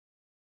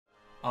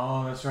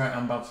Oh, that's right.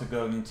 I'm about to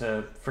go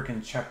into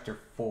freaking chapter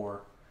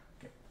 4.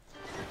 Okay.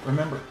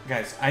 Remember,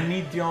 guys, I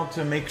need y'all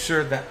to make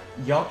sure that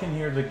y'all can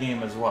hear the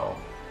game as well.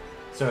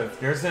 So if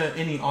there's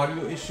any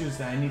audio issues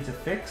that I need to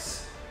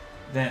fix,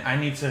 then I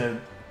need to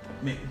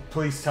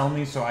please tell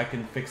me so I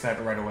can fix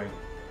that right away.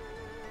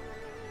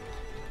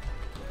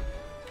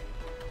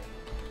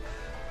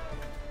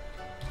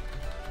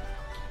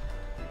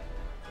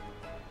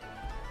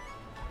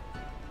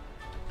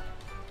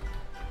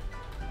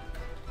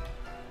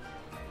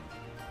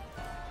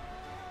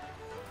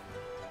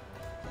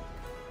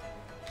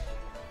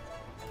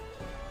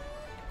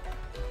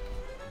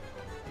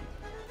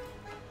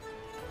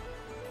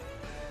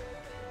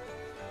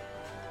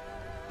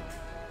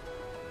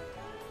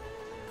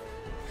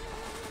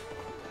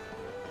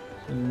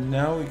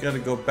 Now we gotta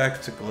go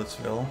back to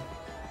Glitzville.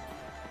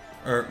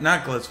 Or,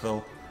 not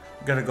Glitzville.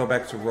 We gotta go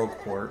back to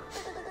Rogueport.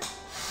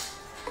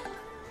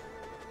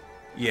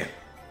 Yeah.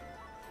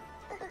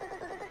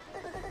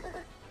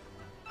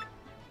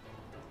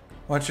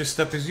 Watch your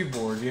step as you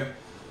board, yep.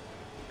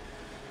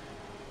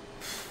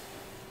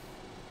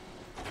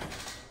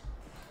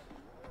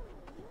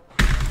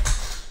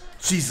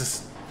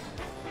 Jesus.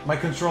 My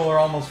controller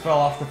almost fell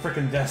off the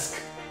frickin'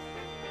 desk.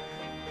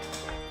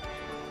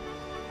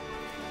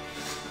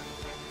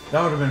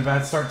 That would have been a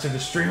bad start to the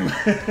stream.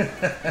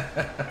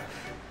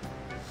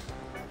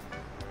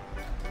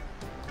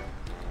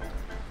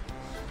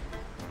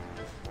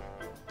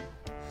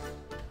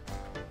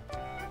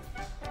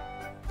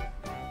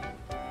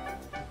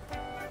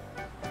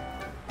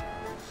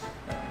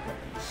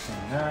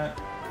 That.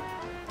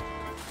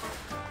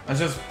 I was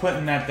just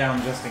putting that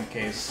down just in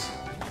case.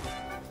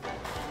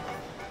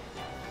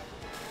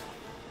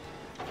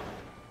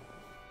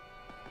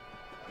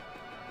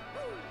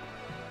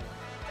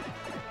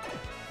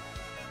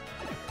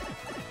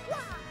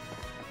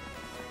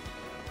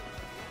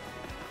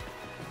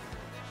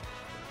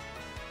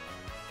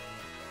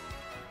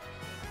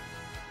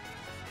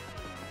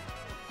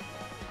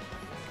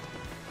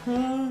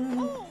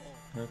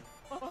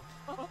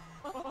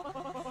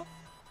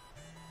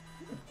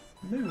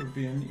 There would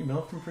be an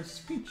email from Princess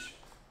Peach.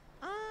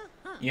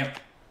 Yep.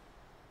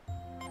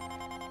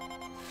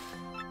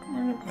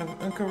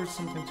 I've uncovered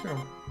something too.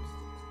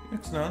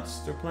 It's nuts.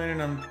 They're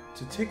planning on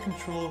to take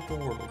control of the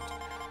world.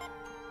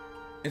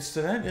 It's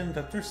to that end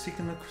that they're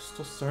seeking the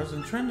crystal stars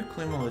and trying to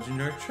claim a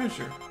legendary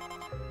treasure.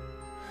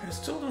 I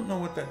still don't know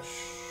what that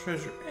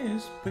treasure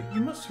is, but you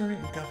must hurry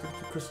and gather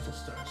the crystal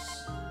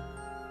stars.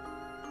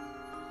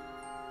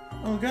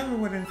 I'll gather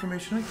what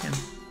information I can.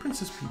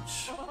 Princess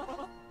Peach.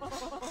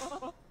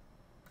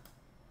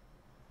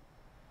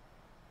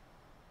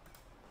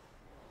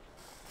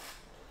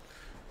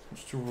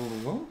 Mr.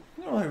 Ruler,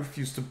 no, I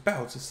refuse to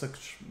bow to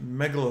such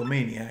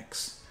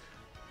megalomaniacs.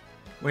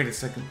 Wait a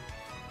second.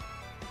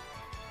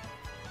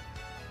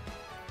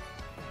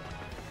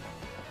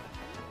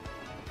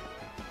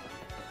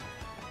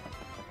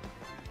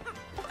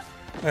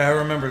 I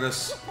remember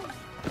this.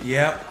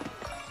 Yep.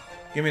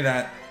 Give me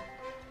that.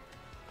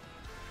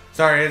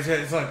 Sorry,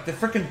 it's like the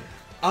freaking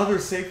other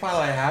save file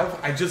I have.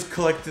 I just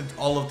collected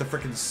all of the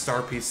freaking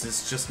star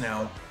pieces just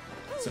now.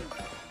 So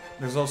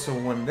there's also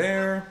one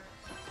there.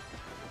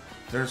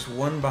 There's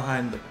one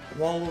behind the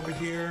wall over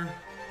here.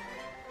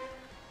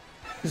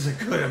 There's a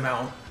good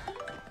amount.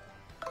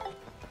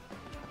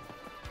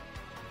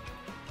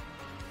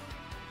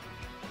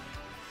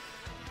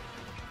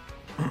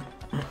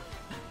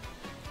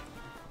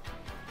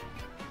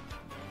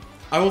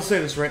 I will say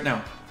this right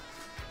now.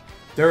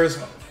 There is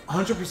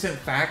 100%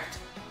 fact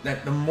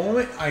that the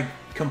moment I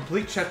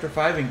complete Chapter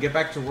 5 and get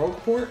back to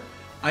Rogueport,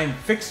 I'm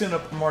fixing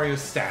up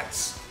Mario's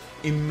stats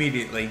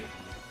immediately.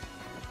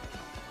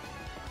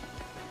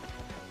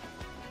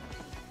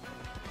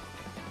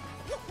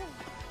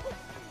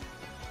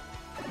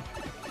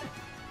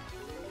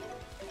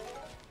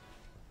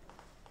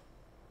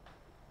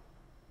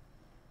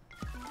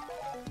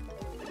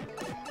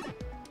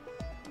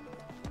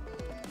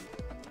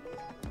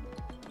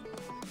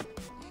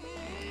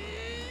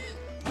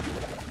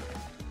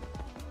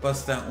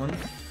 Bust that one.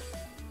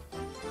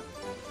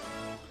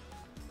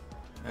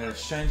 And a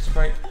shine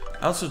sprite.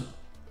 I also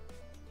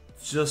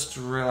just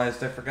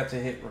realized I forgot to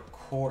hit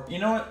record. You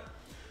know what?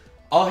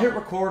 I'll hit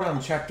record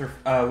on chapter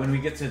when we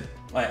get to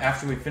like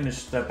after we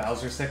finish the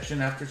Bowser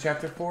section after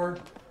chapter 4.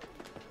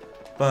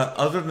 But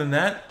other than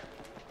that,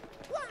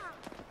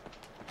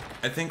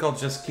 I think I'll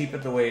just keep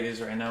it the way it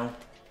is right now.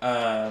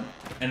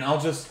 And I'll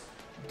just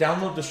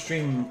download the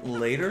stream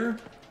later.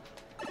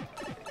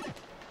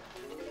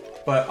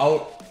 But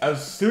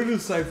as soon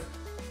as I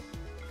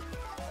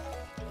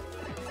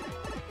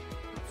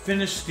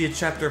finish the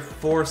chapter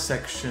 4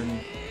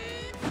 section,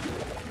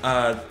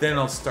 then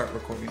I'll start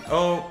recording.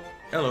 Oh,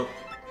 hello.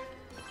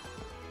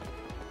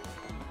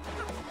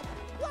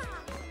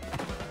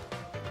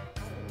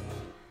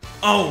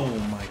 Oh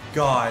my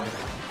god.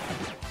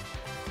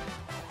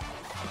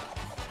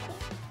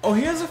 Oh,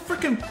 he has a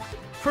freaking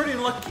pretty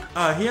lucky,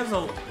 he has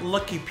a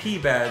lucky P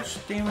badge.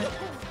 Damn it.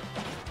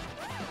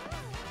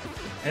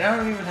 And I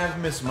don't even have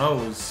Miss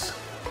Moe's.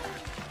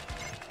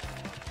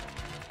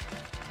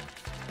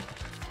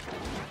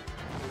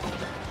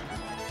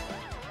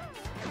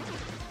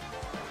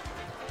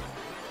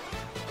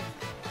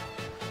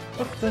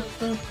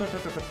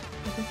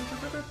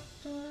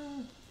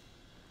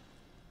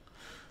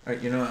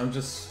 Alright, you know, I'm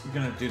just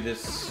gonna do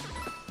this.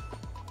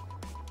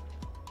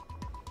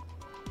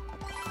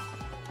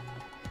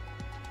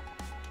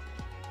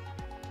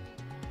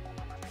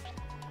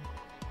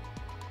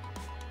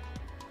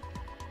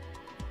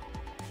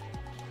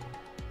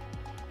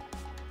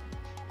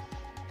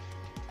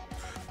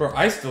 Bro,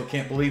 I still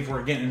can't believe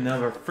we're getting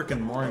another freaking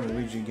Mario and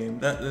Luigi game.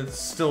 That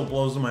still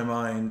blows my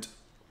mind.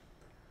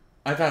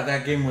 I thought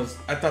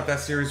that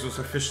series was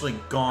officially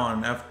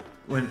gone after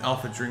when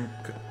Alpha Drink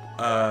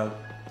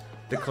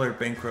declared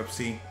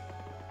bankruptcy.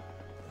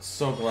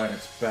 So glad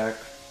it's back.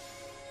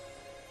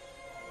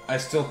 I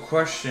still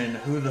question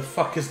who the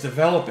fuck is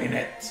developing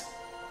it.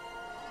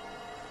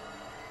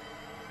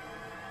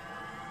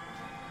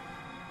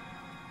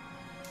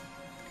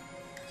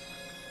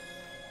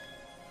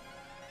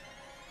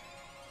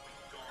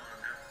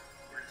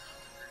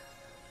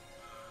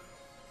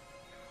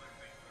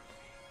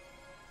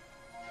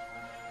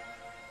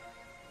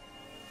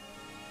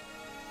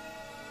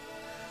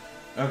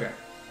 Okay.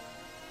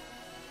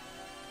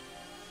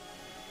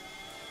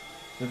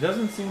 It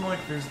doesn't seem like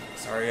there's...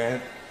 Sorry,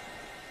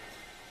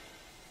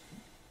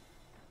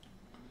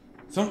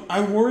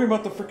 I worry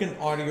about the freaking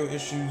audio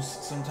issues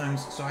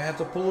sometimes, so I have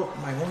to pull up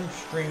my own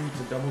stream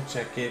to double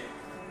check it.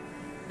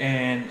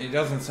 And it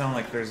doesn't sound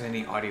like there's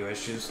any audio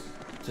issues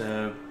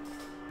to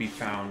be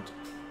found.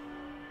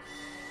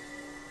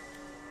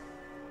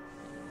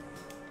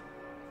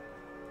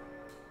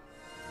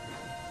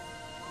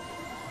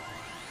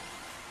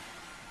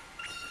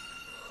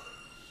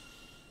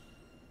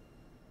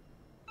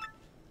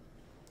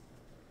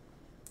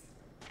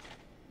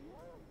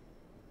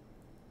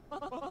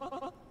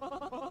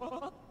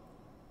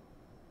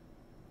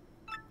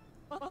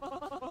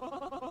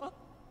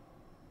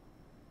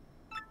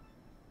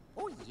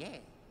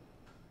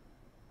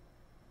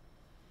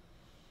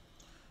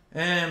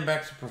 And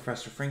back to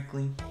Professor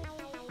Franklin.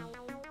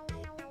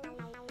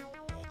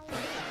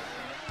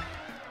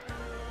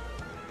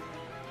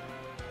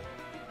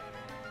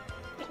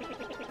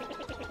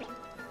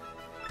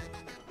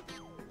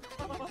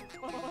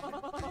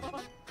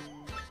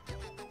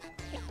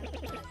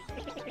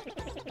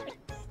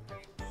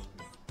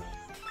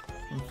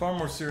 I'm far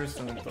more serious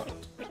than I thought.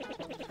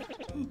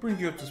 I'll bring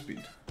you up to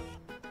speed.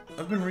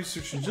 I've been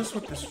researching just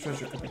what this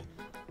treasure could be.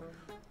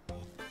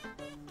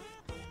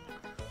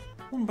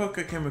 One book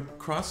I came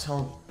across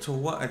held to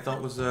what I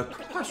thought was a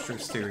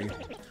preposterous theory.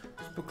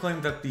 This book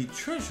claimed that the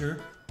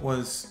treasure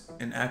was,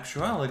 in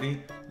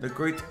actuality, the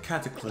Great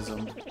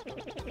Cataclysm.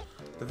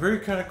 The very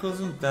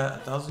cataclysm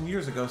that 1,000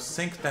 years ago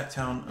sank that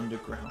town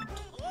underground.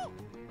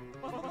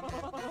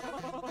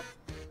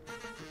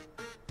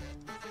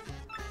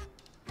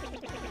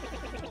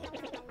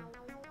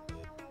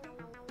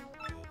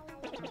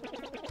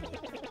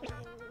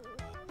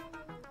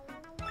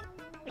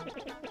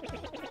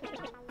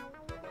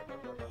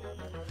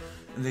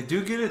 And they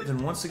do get it, then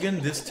once again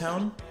this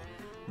town,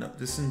 no,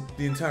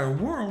 the entire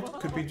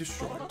world could be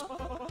destroyed.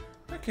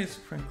 In that case,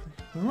 frankly,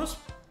 we must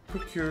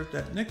procure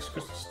that next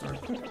crystal star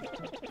quickly.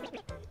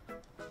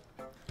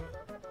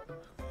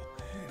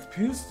 It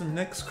appears the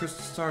next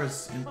crystal star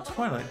is in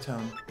Twilight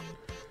Town.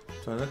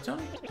 Twilight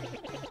Town?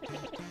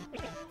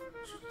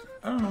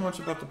 I don't know much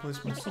about the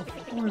place myself,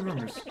 only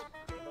rumors.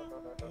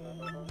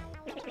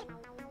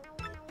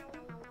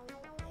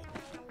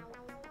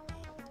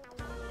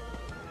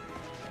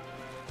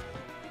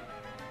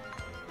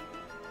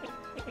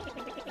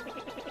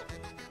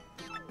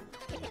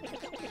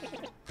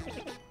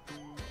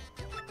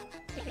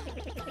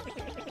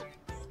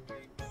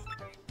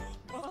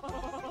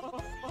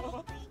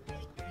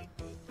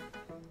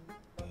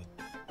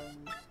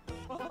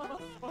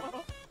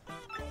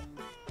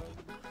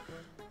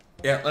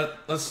 Yeah,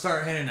 let's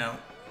start heading out.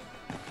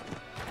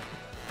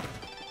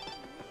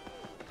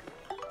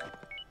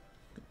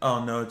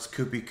 Oh no, it's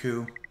Koopy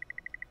Koo.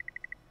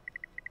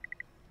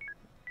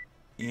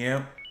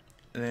 Yep.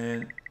 And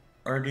then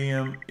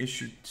RDM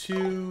issue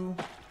 2.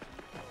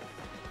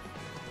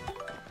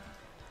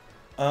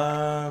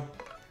 Let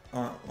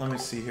me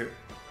see here.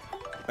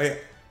 Oh yeah,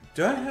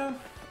 do I have?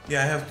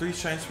 Yeah, I have 3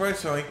 shine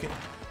sprites, so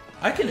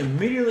I can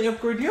immediately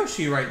upgrade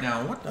Yoshi right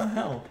now. What the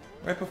hell?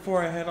 Right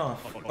before I head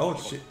off. Oh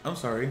shit, I'm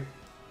sorry.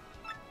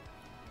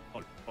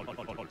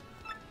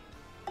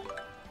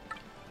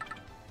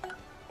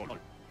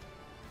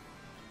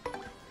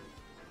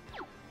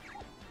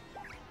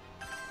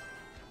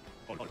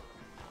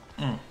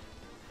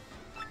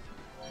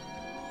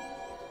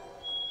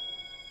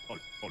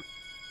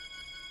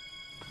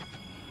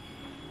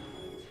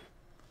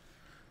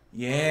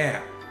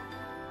 Yeah.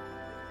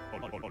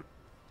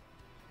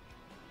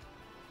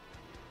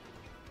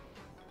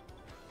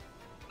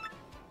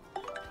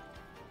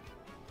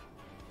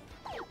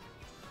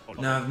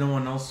 Now I have no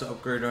one else to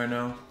upgrade right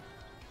now.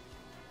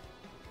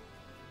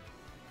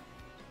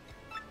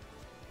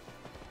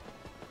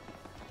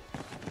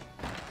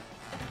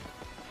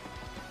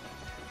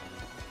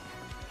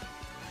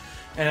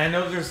 And I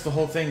know there's the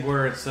whole thing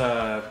where it's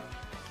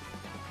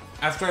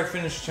after I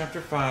finish chapter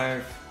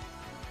 5,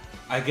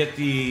 I get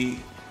the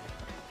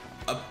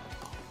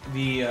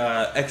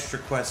extra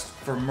quest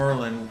for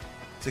Merlin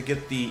to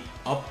get the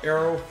up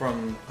arrow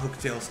from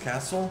Hooktail's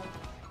castle.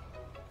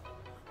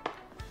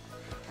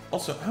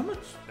 Also, how much?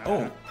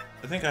 Oh,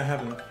 I think I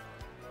haven't.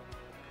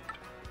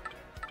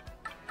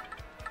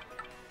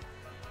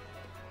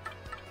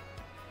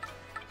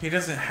 He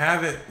doesn't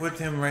have it with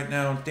him right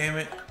now. Damn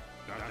it!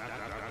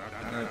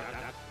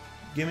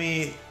 Give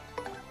me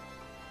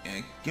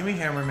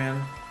Hammerman.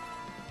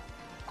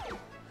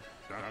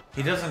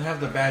 He doesn't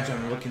have the badge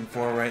I'm looking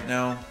for right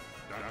now.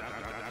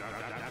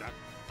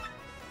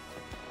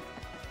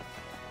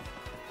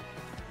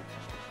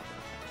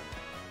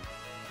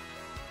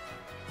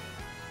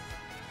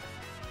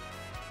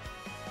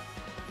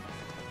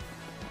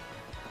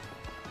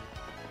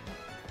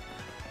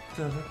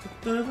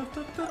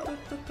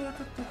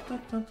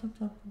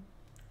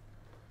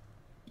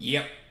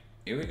 Yep,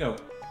 here we go.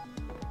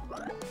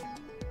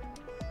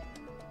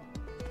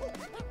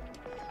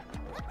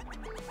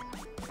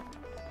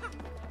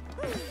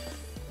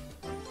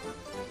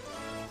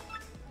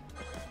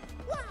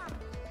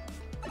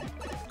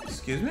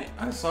 Excuse me?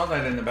 I saw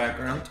that in the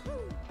background.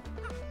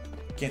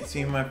 Can't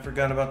seem I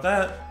forgot about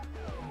that.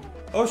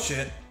 Oh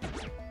shit.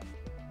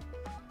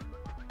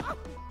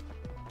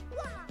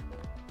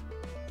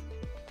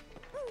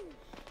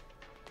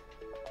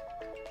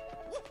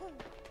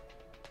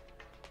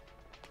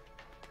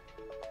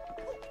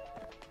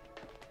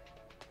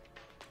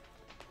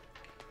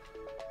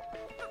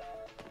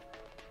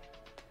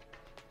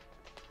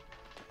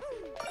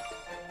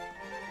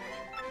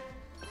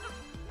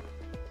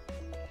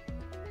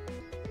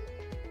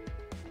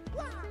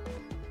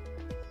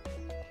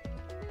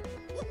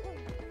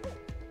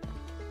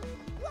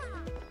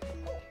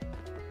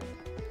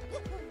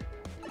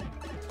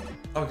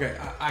 Okay,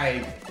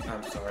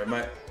 I'm sorry,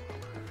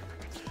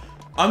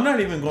 I'm not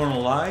even going to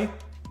lie.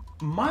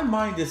 My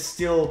mind is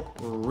still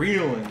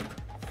reeling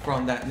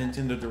from that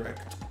Nintendo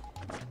Direct.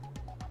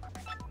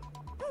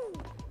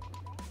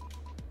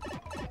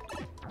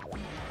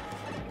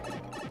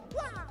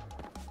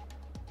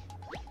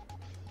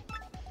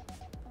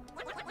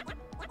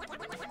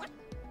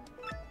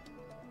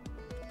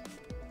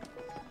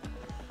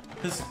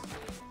 Because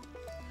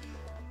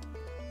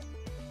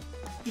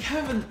you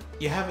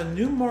have a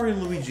new Mario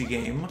and Luigi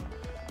game.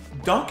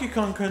 Donkey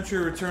Kong Country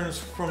returns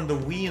from the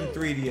Wii and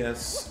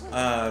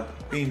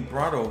 3DS being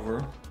brought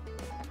over.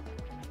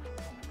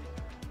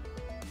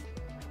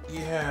 You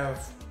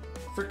have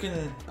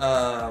freaking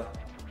a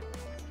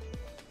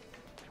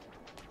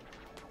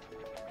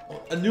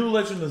new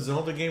Legend of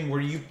Zelda game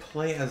where you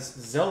play as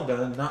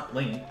Zelda, not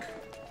Link.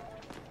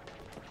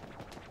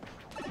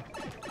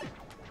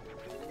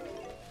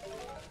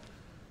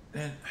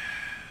 And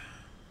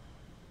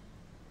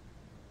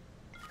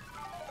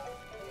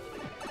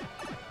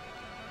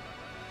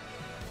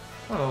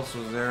what else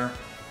was there?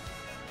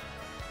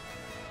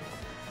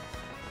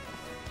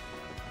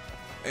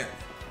 Yeah.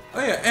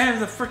 Oh yeah,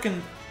 and the frickin'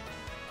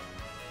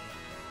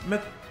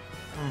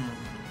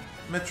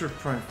 Metroid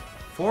Prime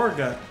 4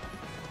 got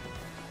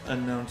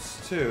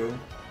announced too.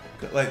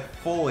 Like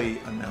fully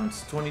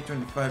announced.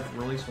 2025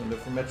 release window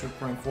for Metroid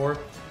Prime 4.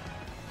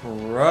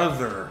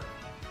 Brother.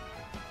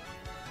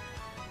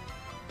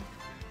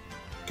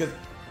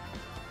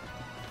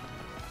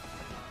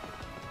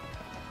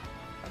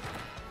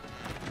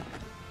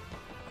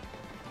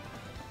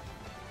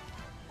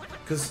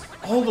 Because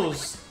all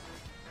those,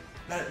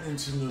 that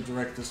Nintendo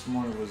Direct this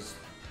morning was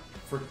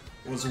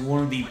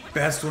one of the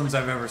best ones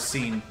I've ever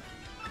seen.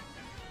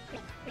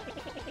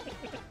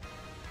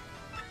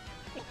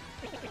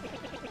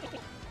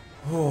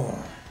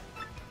 Oh.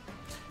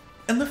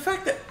 And the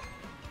fact that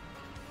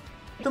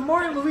the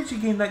Mario and Luigi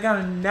game that got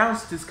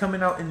announced is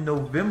coming out in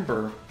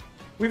November.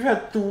 We've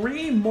had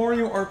 3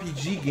 Mario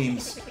RPG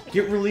games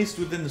get released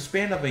within the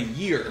span of a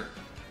year.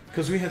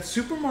 Because we had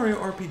Super Mario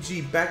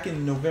RPG back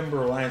in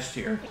November last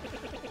year.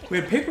 We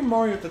had Paper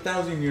Mario at the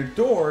Thousand-Year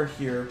Door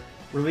here,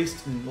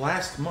 released in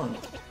last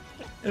month.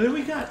 And then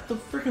we got the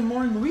freaking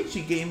Mario and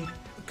Luigi game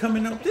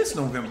coming out this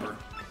November.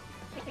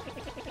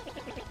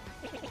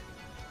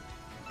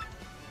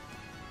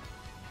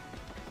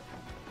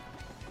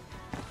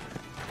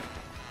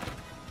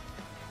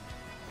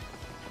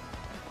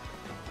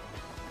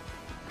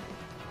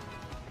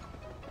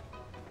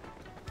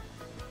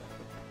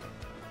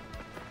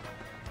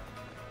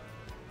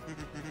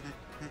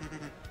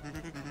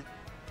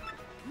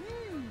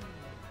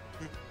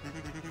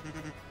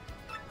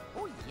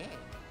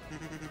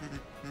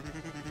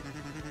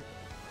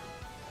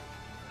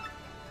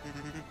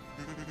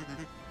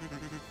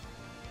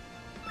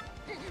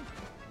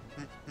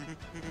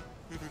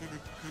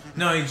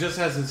 No, he just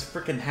has his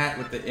freaking hat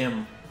with the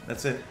M.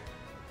 That's it.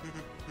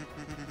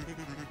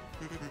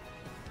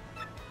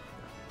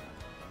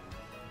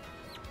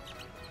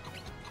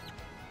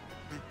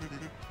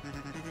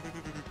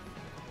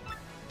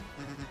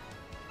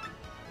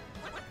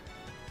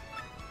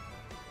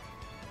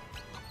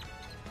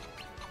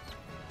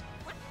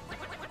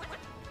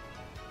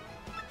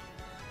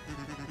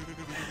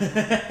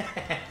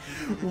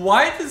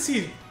 Why does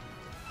he...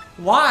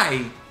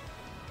 Why?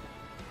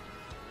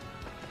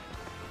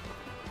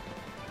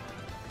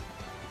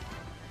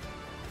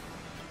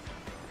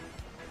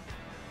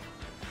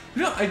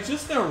 You know, I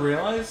just now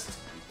realized,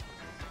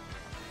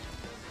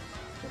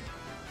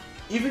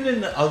 even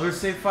in the other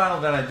save file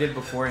that I did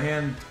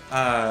beforehand,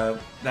 that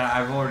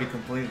I've already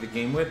completed the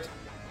game with,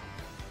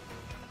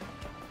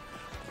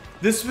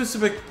 this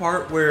specific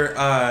part where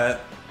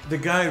the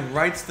guy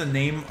writes the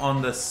name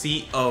on the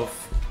seat of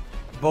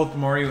both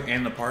Mario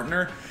and the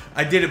partner,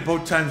 I did it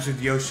both times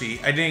with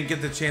Yoshi. I didn't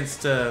get the chance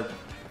to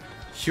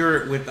hear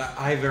it with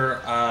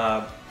either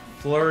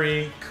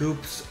Flurry,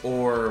 Koops,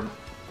 or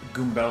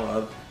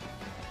Goombella.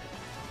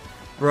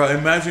 Bro,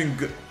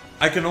 imagine...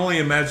 I can only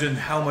imagine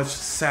how much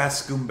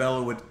sass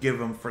Goombella would give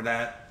him for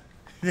that.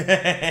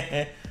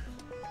 Here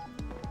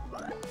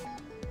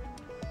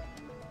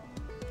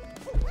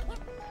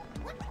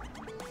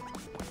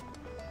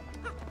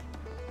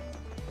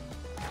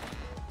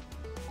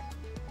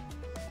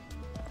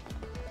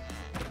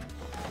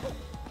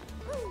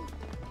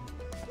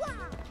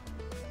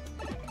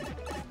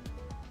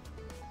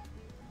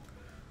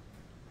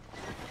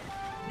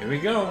we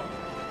go.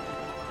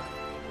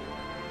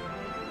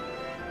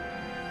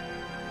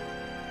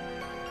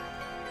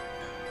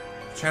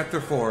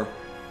 Chapter 4.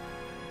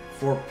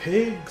 For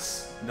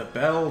pigs, the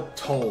bell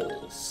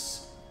tolls.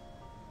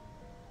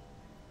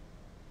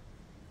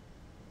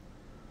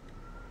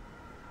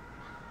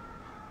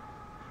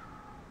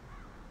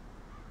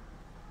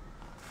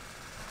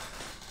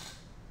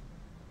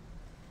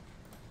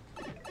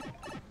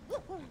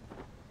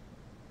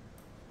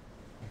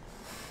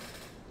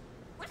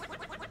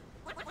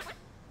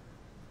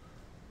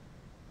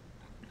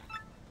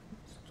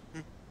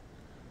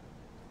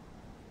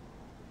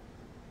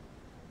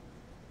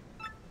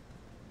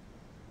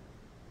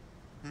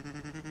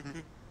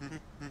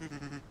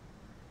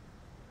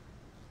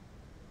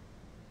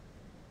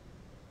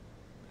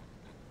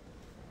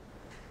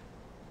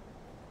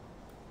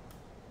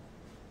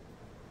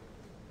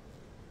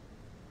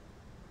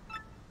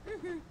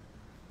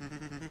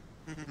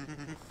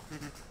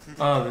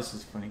 Oh, this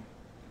is funny.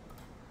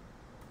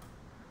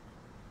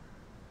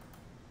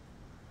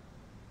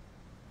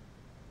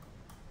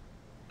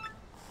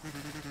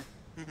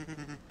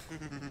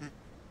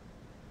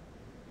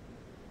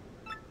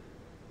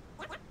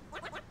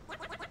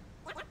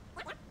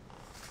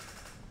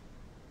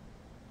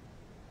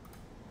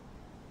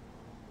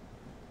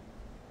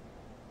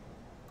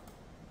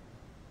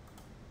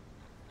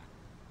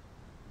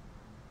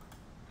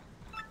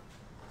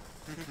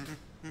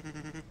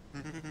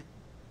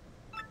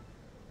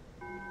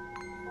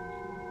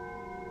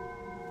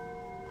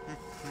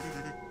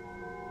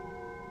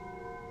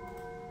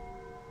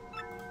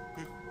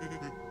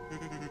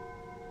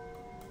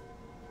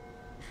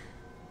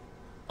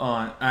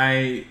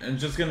 I'm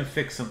just gonna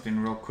fix something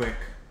real quick.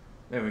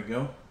 There we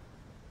go.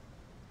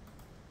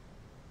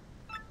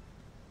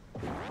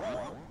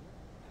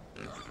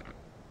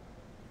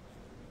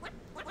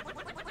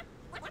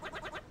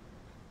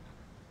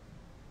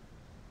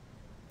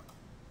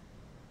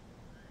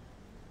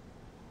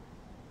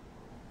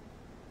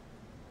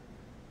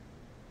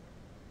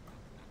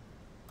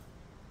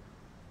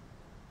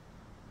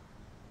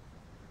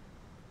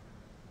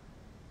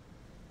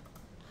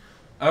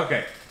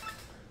 Okay.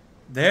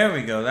 There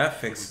we go, that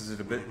fixes it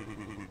a bit.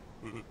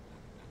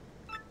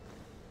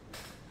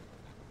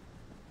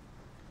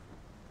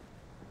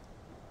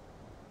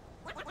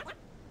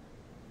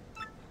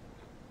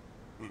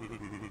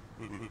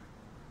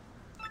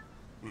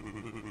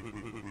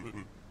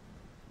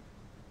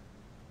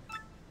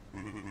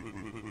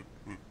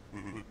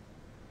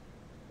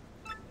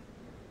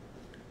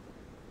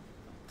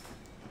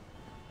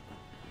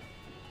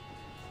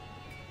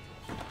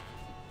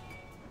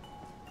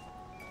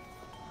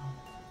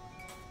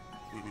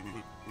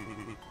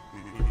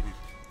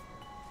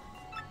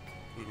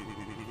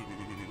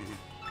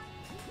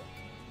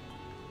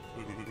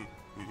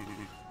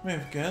 We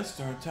have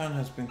guessed our town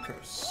has been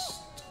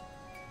cursed.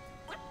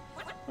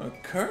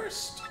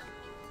 Cursed?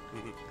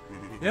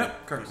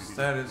 Yep, cursed.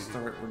 That is the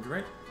right word,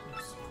 right?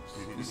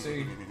 You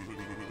see,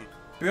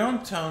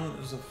 beyond town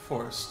is a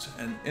forest,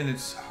 and in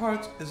its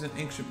heart is an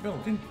ancient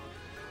building,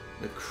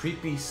 the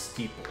Creepy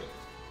Steeple.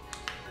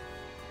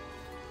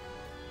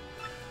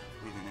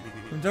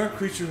 The dark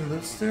creature who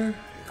lives there,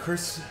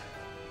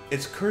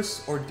 its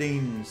curse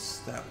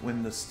ordains that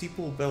when the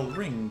steeple bell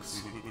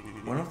rings,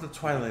 one of the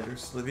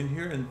Twilighters living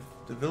here in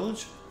the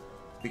village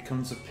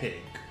becomes a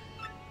pig.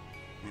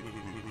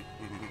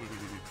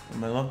 When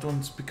my loved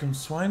ones become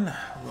swine,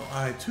 will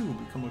I too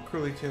become a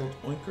curly-tailed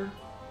oinker?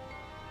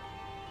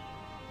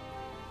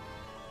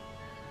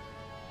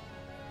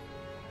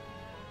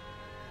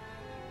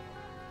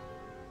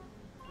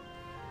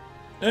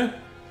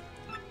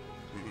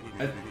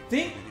 I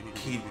think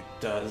he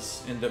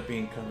does end up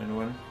becoming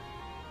one.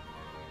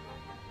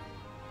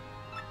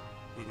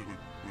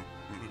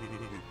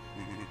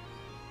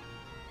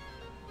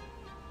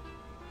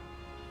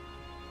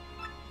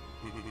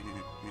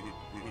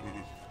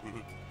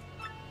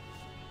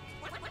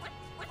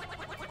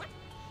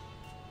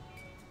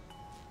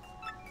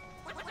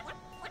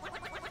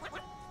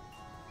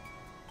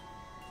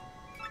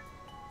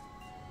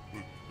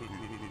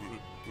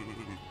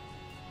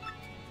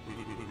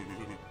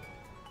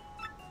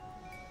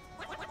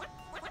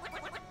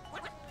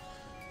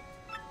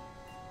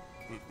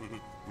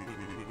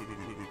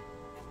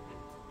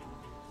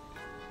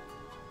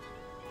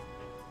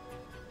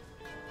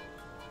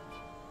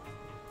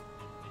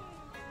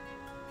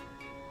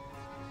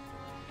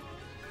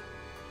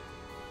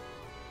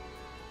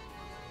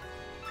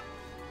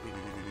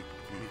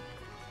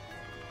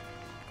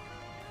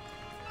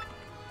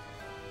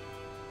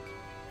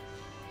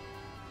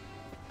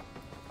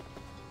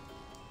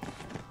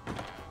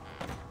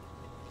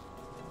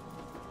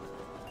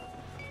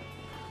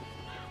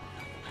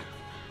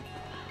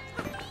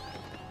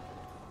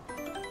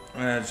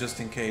 Just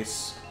in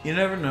case. You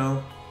never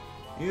know.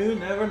 You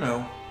never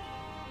know.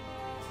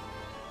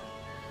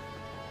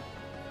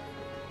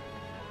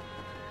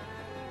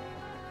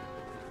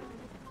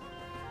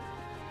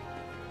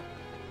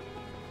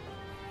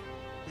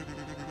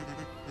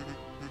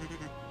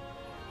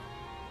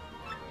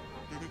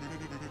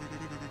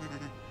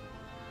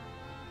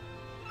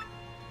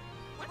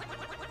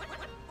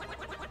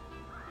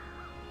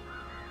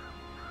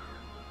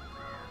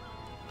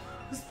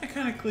 Isn't that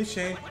kind of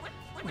cliche?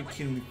 My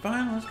kid will be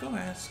fine, let's go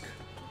ask.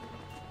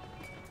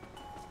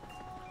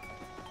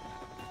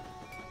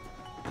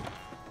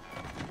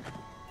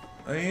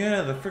 Oh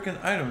yeah, the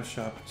frickin' item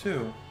shop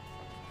too.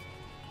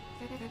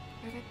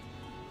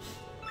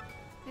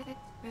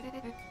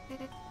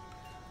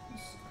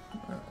 It's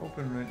not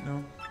open right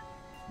now.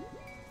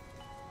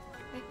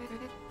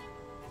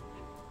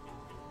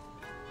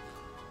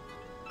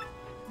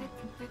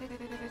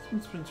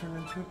 It's been turned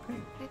into a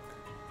pig.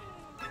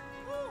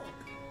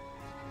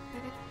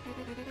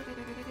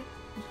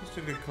 I'm supposed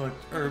to go collect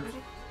herbs.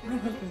 My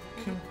husband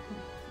came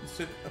and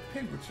said a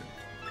pig returned.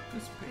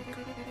 This pig.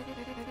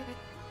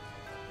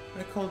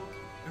 I called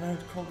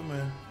him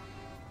a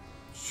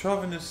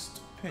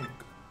chauvinist pig.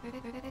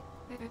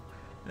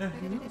 Yeah,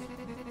 he knows.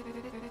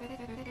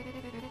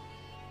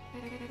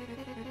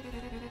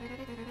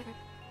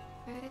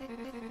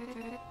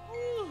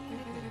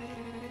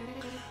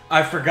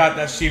 I forgot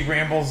that she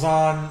rambles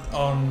on.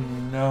 Oh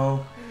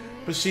no.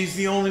 But she's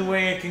the only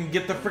way I can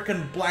get the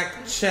frickin'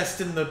 black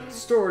chest in the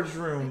storage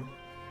room.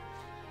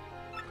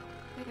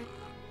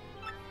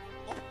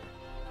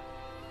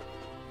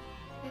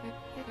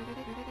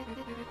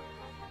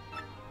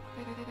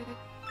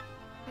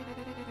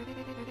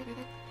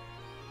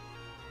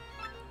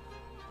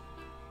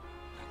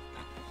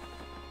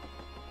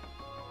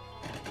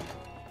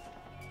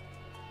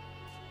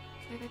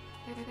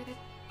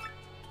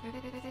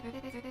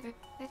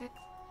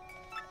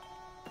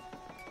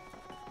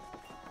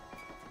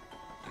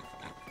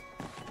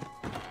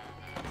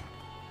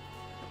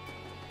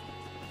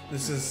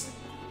 This is...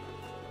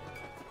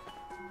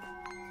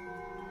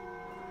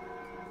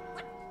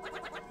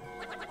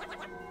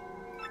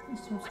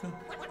 This one's gonna...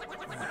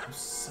 I'm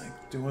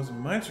psyched. It wasn't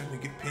my turn to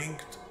get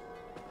pinked.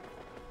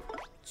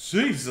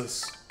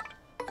 Jesus!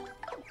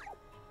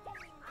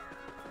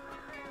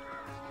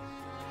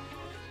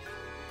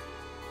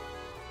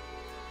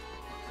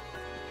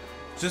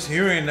 Just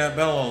hearing that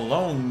bell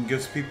alone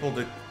gives people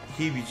the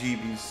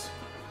heebie-jeebies.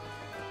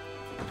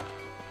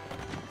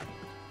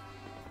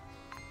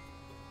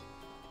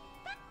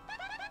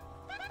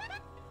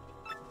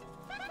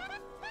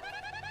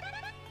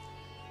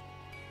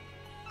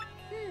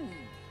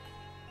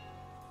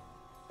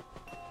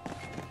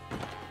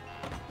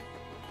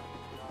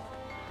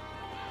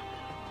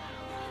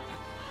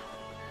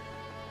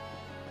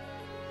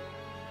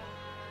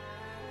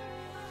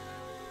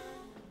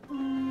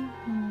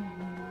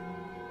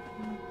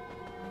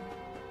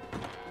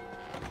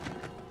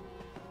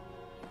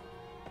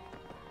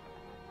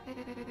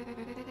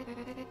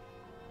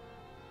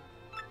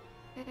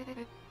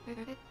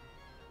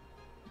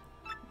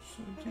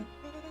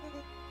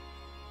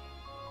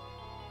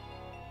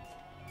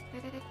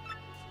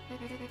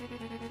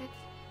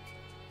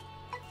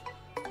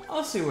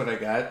 I'll see what I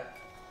got.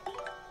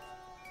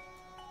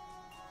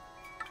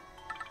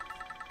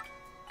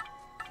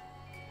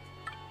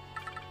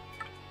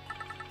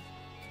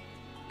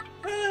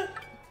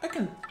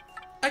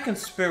 I can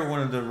spare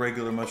one of the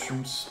regular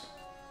mushrooms.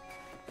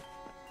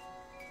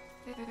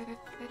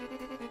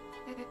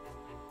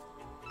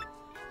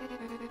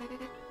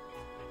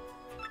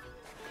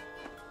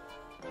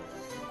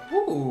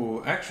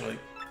 Ooh, actually,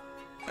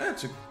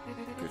 that's a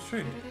good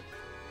trade.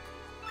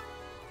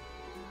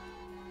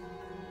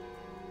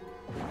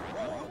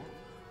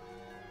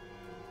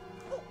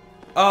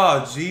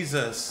 Oh,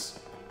 Jesus.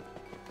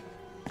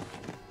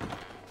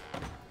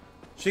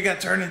 She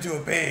got turned into a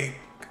pig.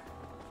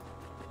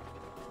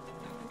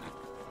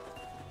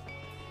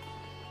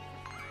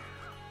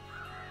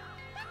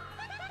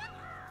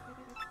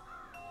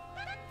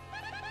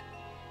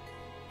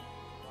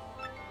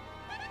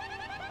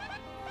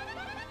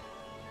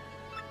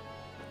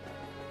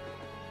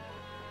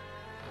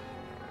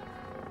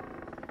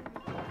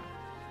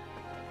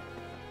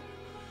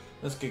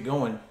 Let's get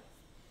going.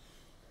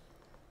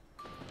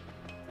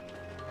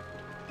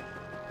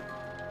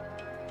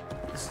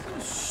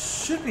 There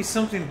should be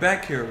something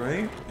back here,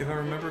 right? If I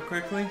remember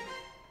correctly.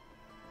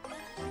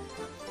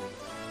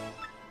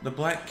 The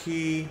black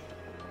key.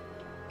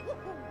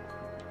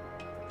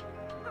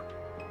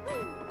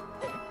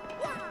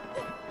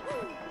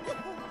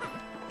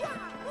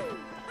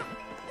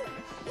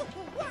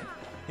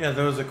 Yeah,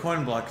 there was a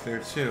coin block there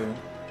too.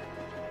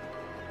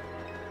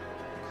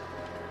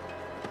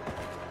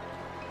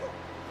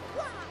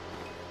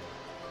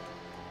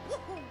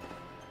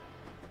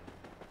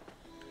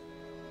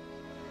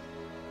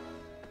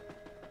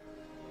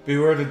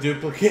 Beware the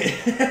duplicate.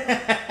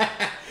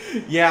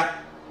 Yeah.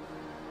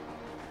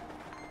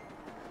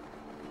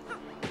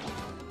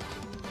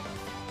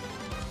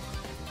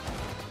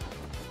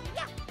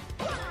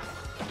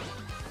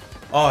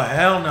 Oh,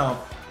 hell no.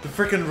 The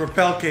freaking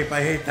rappel cape,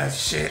 I hate that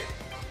shit.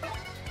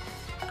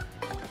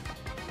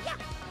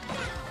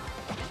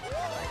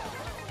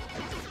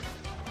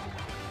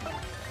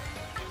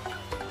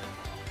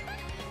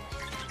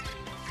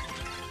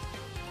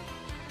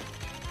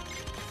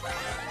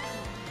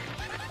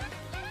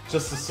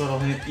 Just a subtle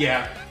hint,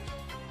 yeah.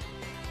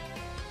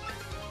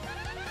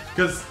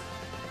 Because,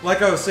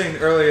 like I was saying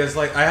earlier, it's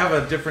like I have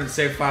a different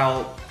save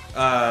file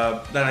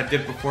than I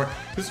did before.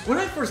 Because when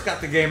I first got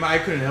the game, I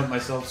couldn't help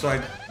myself,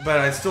 but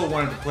I still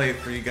wanted to play it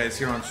for you guys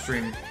here on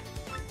stream.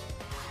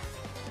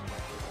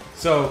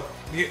 So,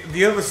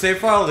 the other save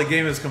file, the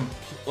game is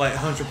like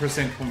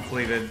 100%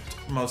 completed,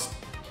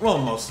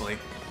 mostly.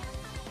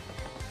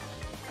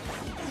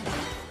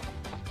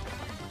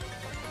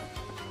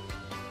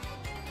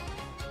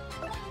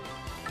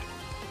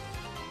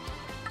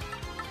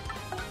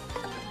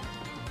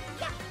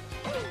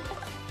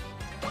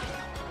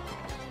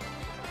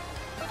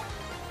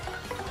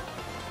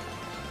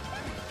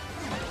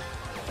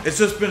 It's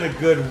just been a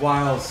good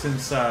while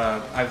since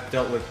I've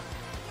dealt with...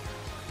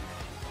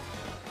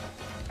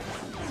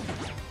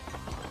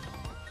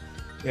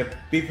 Yeah,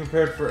 be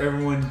prepared for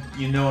everyone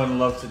you know and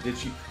love to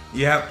ditch you.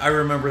 Yeah, I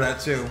remember that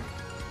too.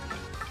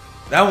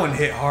 That one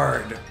hit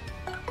hard.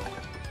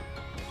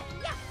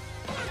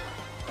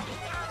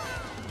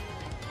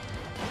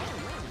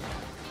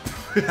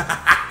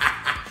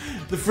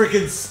 The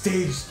freaking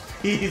stage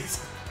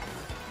piece.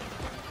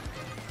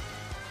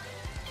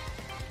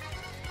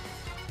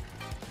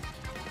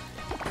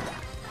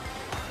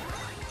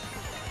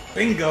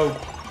 Bingo!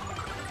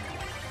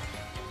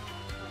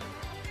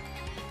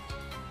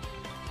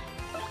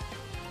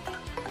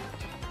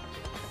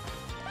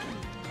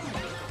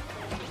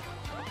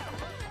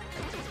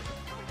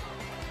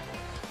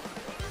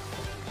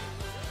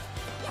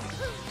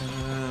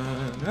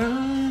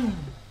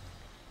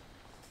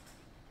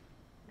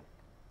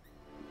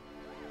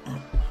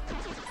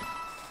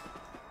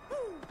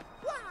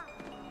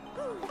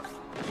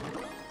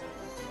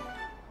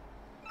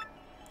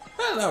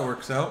 Well, that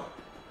works out.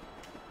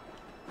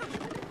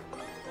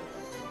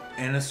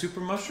 And a super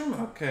mushroom?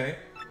 Okay.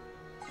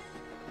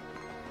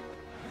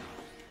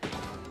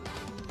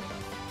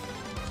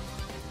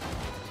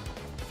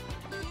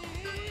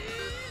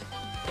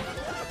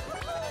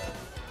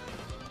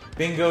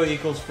 Bingo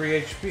equals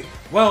free HP.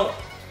 Well,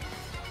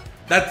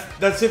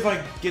 that's if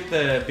I get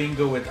the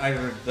bingo with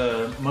either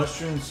the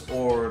mushrooms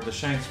or the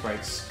shine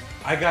sprites.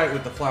 I got it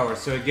with the flowers,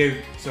 so I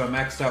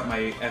maxed out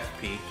my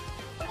FP.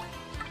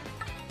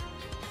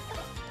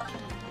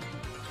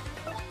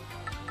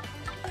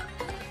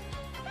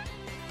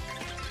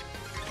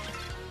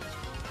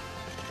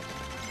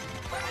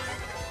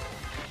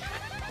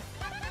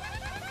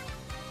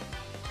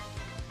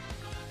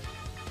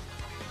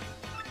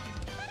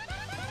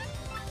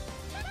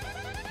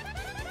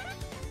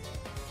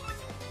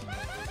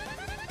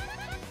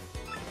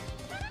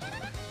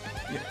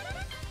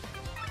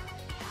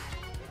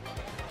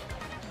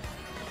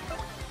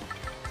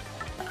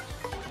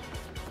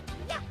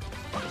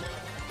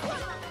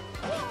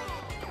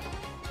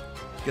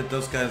 Get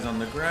those guys on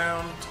the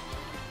ground.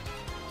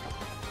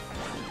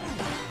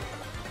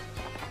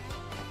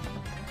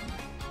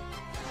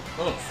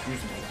 Oh,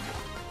 excuse me.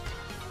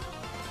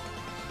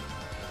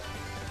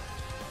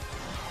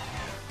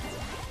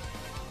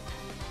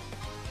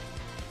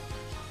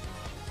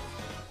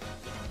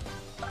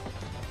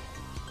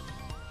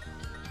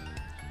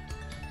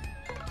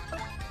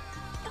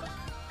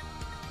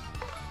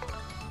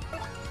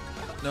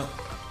 No.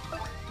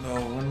 No,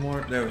 one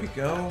more. There we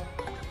go.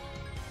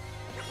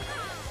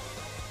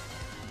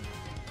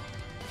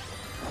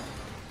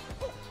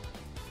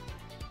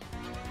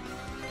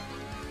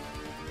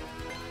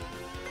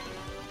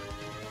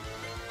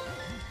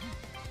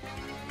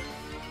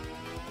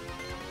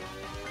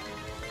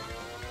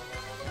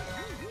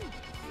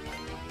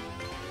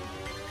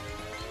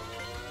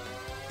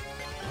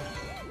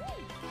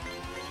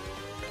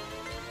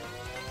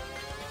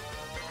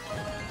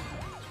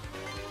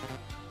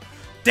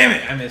 Damn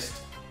it, I missed.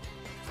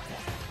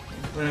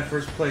 When I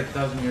first played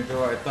 1000 Year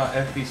Door, I thought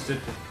FB stood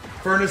for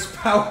Furnace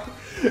Power.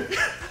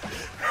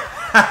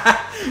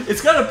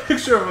 It's got a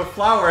picture of a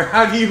flower.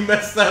 How do you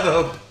mess that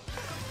up?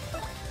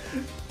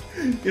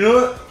 You know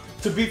what?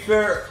 To be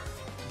fair,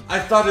 I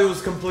thought it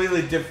was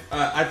completely different.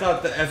 I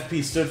thought the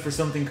FP stood for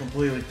something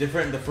completely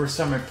different the first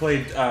time I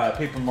played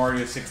Paper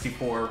Mario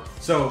 64.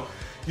 So,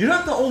 you're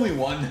not the only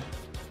one.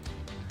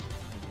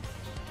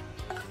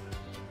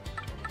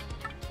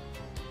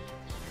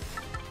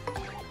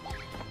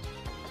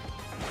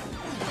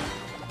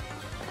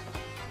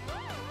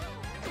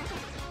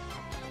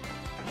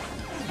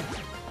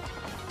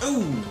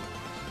 Ooh!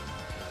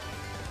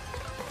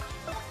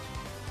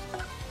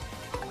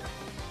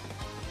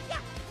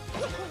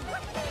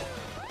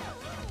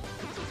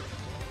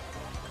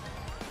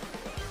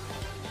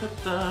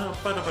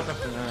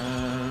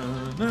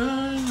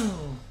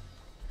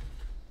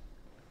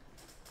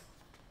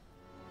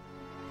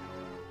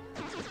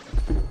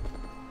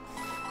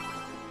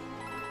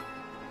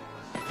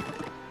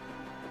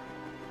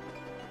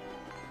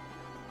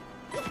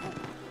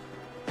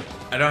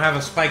 I don't have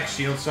a spike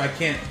shield, so I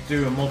can't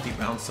do a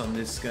multi-bounce on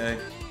this guy.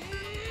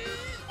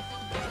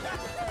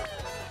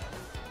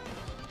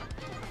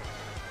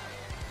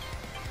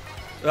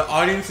 The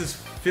audience is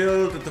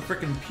filled with the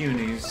frickin'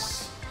 punies.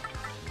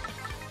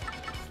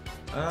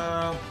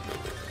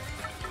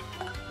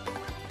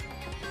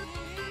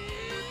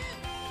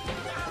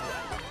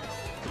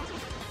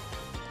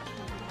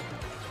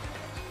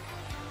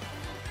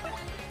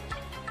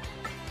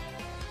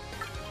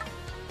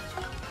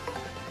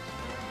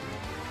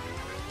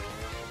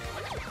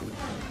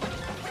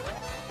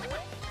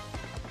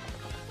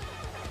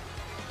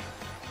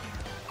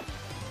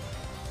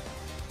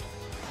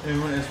 It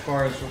went as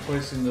far as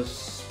replacing the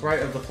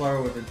sprite of the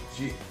flower with a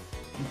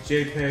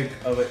JPEG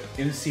of an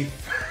MC.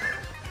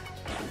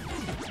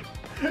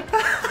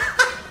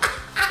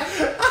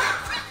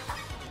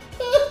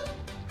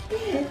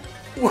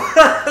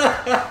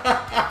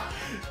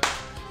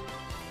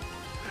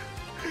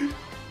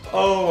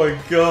 Oh my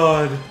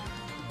god.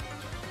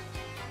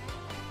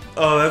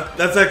 Oh,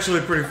 that's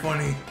actually pretty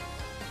funny.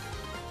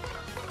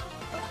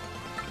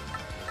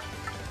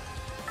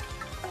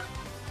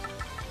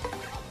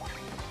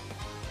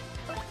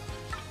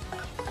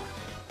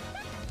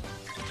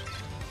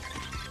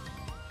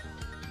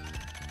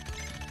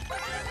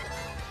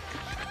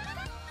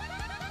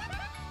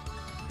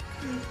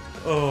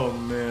 Oh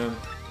man.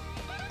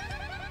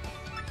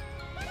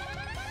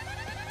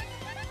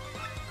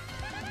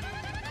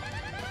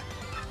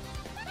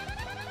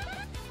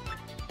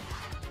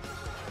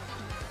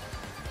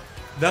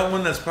 That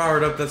one that's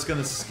powered up, that's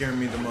gonna scare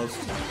me the most.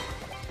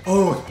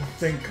 Oh,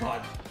 thank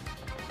God.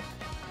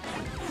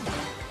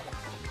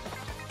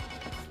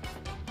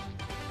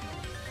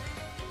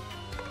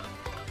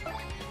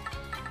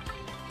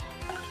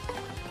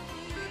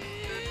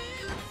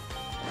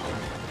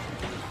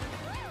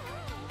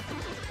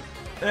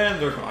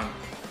 And they're gone.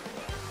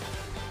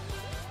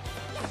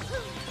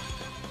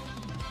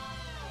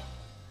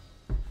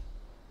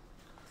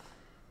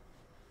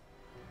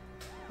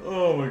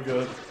 Oh my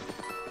god.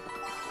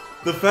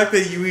 The fact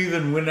that you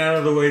even went out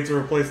of the way to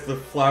replace the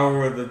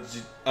flower with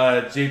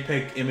a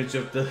JPEG image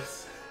of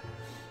this.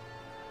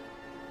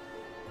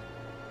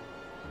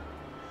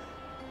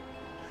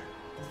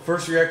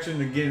 First reaction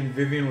to getting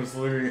Vivian was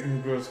literally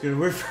gross. Get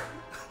away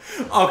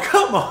from. Oh,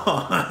 come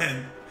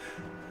on!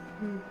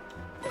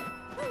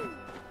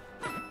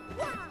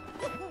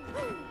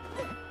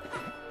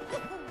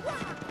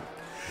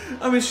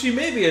 I mean, she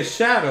may be a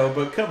shadow,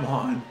 but come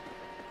on.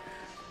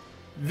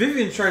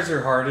 Vivian tries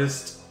her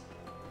hardest.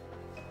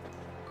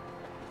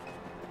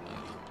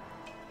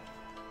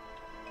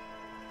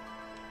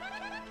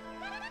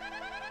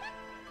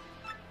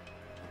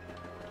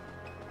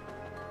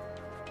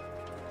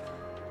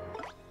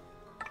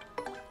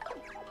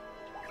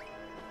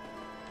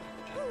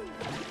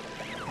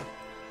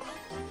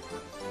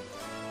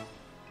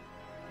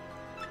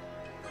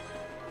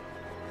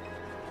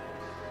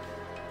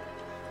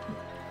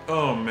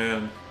 Oh,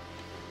 man.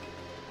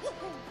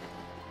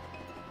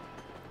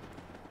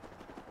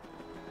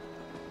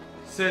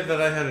 Said that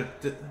I had a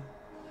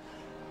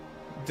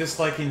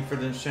disliking for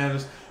the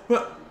shadows.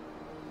 But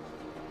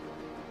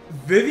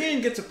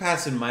Vivian gets a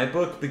pass in my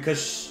book because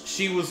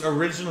she was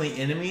originally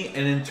enemy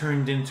and then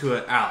turned into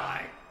an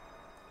ally.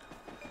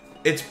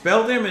 It's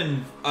Beldam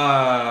and,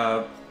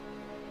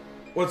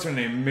 what's her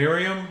name?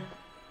 Miriam?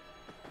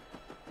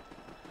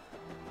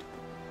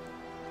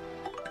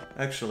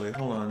 Actually,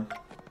 hold on.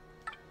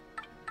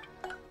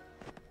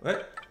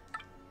 What?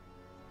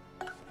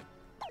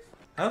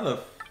 How the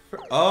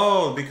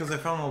oh, because I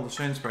found all the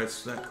shine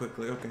sprites that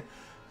quickly. Okay.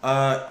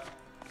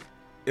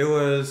 It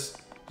was...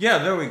 Yeah,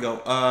 there we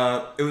go.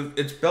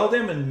 It's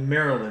Beldam and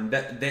Maryland.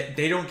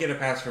 They don't get a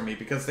pass from me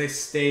because they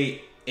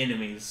stay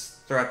enemies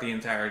throughout the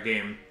entire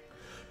game.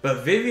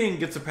 But Vivian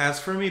gets a pass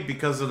from me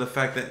because of the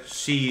fact that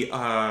she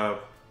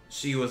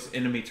was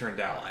enemy turned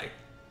ally.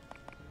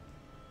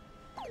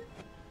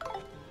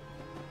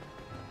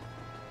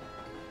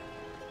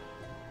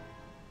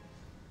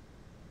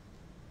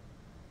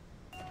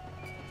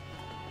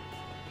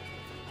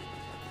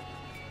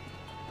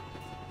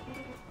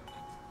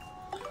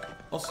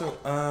 Also,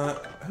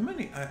 how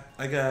many?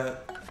 I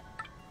got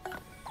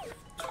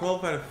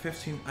 12 out of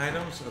 15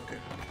 items? Okay.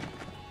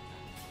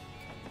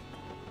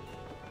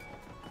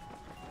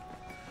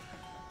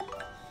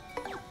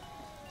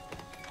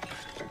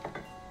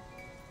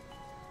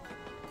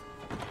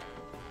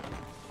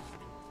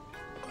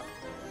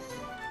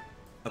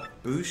 A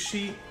boo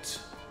sheet.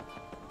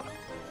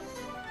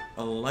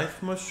 A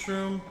life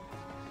mushroom.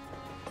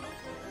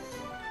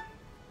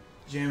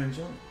 Jam and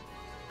jump.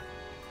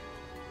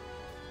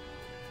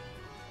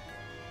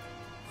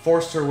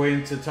 Forced her way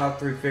into top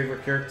 3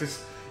 favorite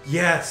characters.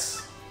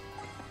 Yes!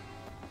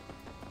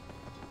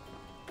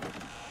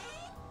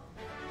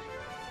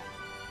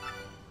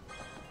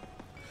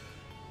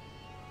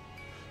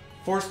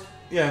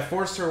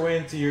 Forced her way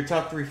into your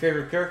top 3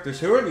 favorite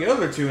characters. Who are the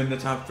other 2 in the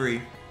top 3?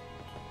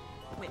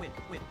 Wait.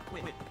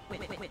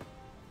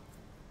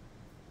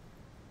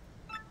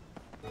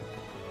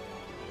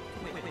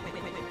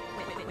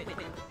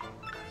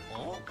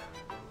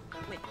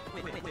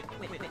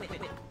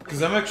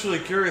 Because I'm actually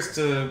curious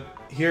to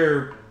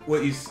hear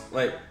what you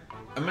like.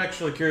 I'm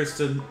actually curious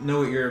to know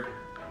what your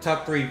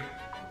top 3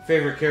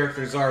 favorite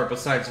characters are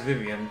besides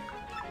Vivian.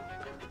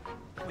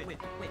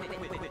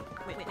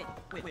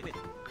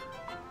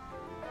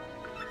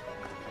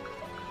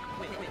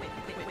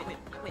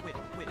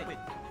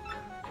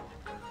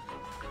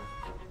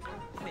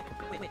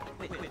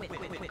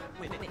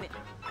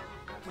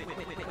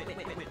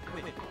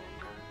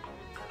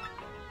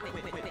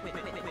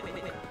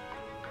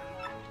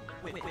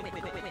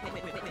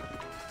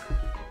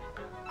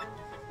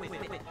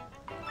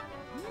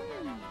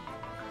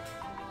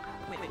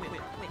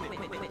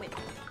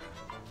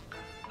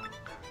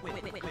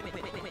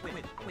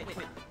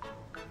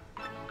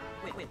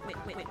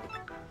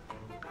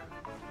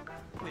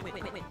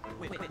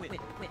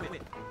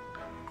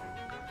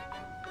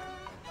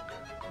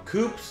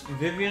 Coops,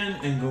 Vivian,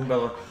 and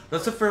Goombella.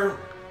 That's a fair...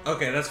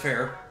 Okay, that's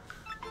fair.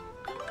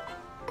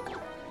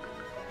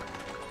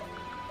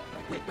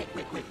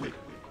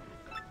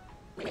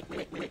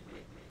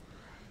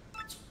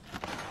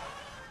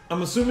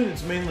 I'm assuming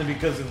it's mainly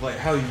because of like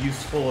how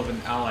useful of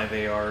an ally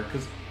they are,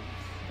 because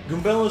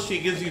Goombella, she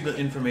gives you the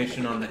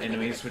information on the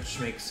enemies, which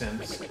makes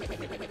sense.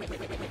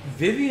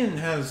 Vivian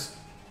has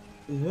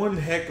one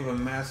heck of a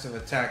massive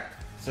attack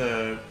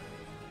to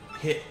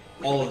hit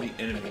all of the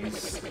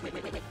enemies.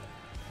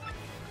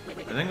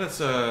 I think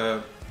that's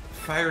a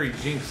Fiery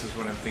Jinx is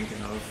what I'm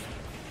thinking of.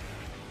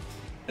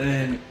 And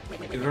then,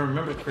 if I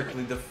remember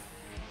correctly,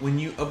 when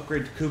you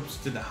upgrade Coops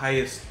to the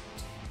highest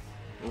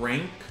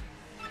rank,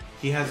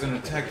 he has an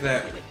attack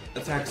that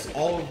attacks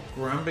all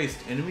ground-based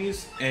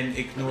enemies and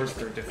ignores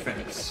their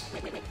defense.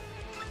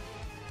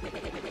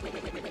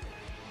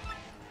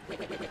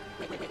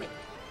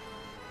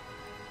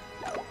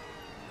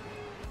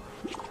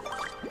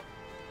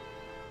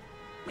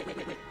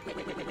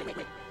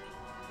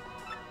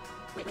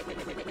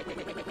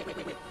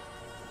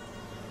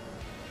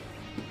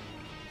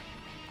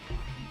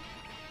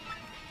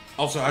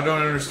 Also, I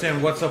don't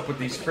understand what's up with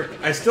these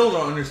I still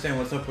don't understand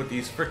what's up with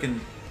these frickin'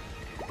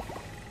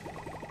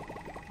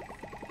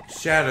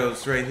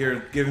 shadows right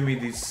here giving me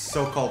these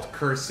so-called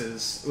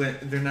curses when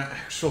they're not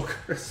actual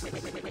curses.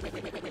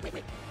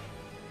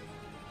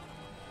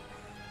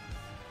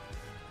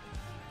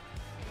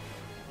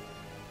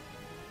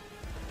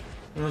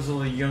 When I was a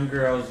little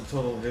younger, I was a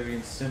total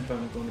Vivian simp,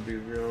 I'm going to be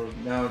real.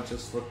 Now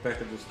just look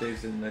back at those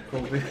days in the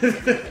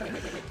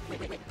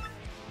COVID.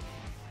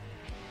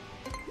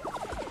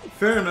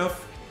 Fair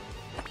enough.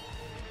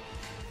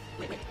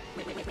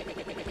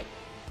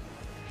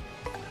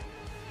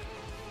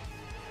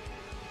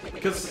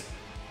 Because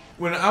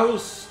when I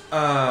was,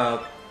 as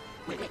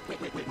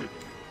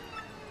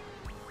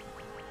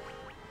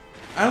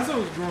I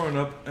was growing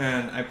up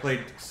and I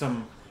played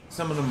some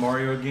of the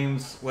Mario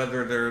games,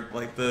 whether they're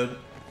like the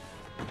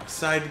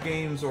side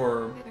games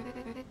or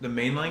the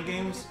mainline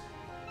games,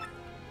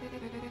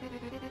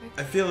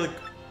 I feel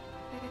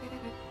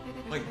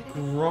like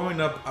growing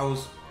up I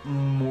was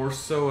more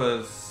so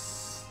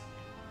as...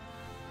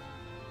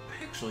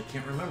 I actually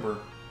can't remember.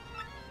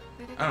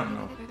 I don't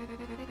know.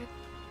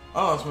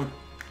 Oh, that's my...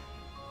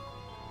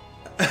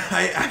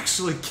 I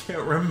actually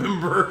can't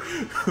remember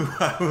who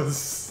I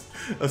was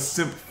a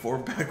simp for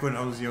back when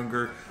I was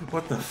younger.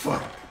 What the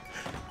fuck?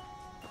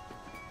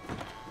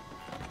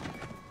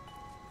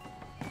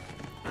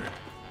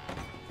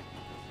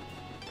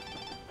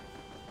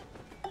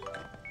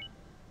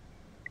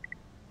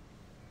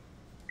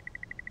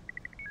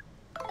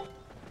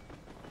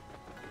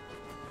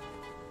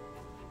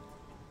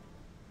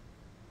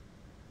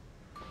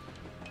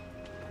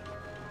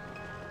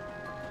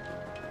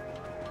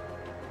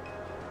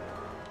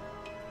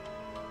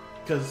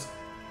 Because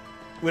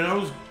when I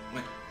was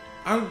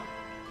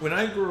when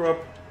I grew up,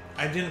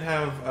 I didn't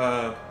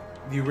have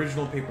the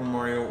original Paper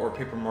Mario or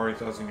Paper Mario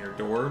Thousand Year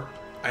Door.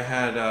 I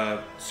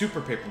had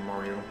Super Paper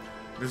Mario.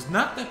 There's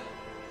not that,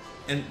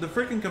 and the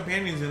freaking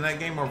companions in that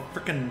game are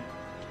freaking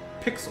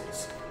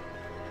pixels.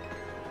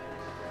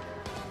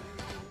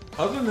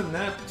 Other than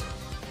that,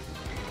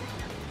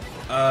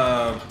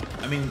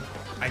 I mean,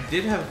 I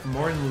did have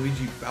Mario and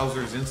Luigi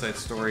Bowser's Inside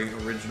Story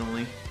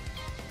originally.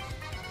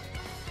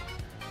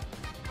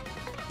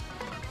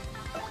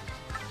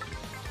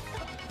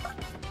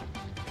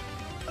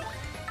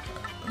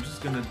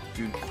 Gonna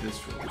do this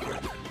real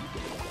quick.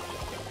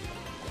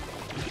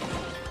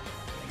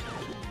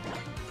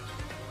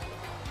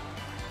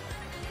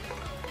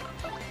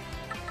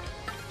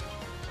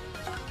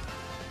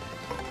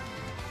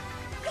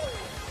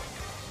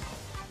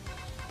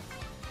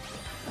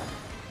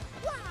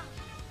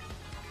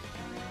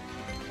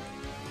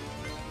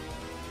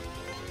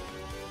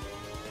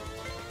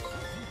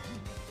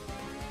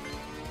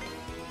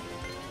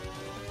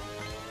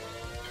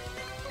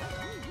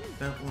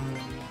 That one.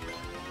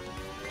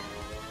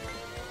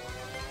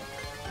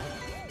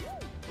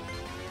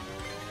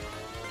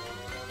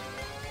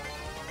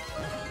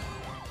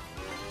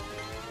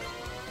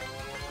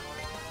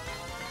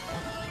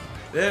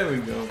 There we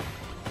go.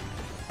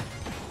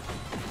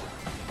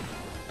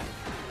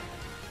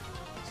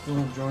 Still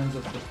have drawings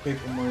of the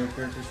Paper Mario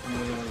characters from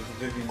the other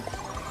Vivian.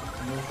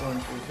 No drawing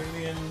for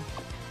Vivian.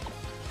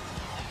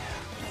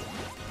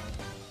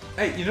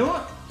 Hey, you know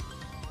what?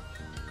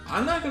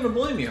 I'm not gonna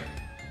blame you.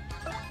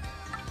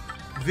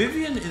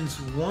 Vivian is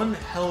one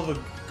hell of a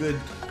good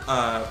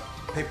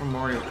Paper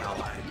Mario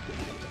ally.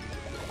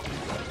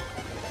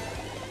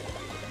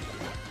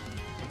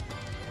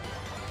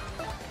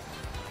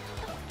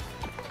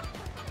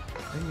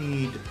 I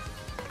need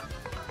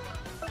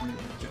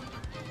jump.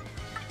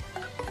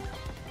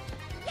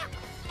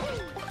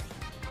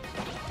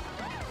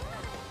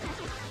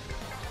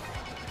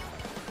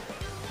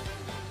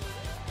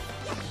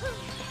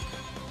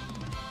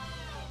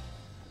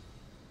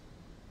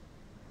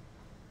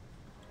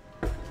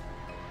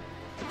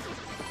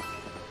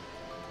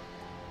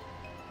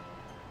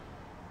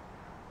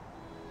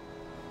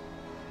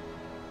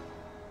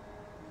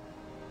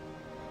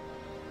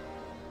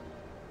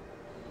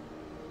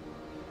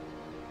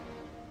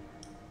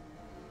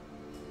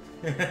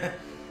 I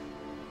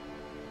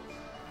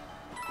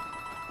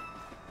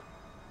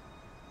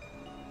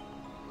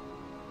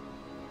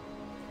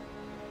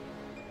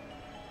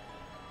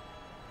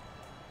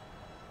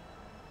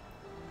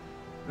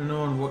don't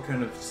know on what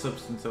kind of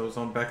substance I was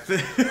on back then.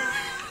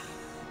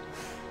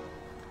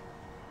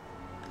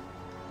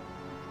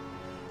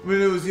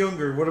 When I was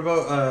younger, what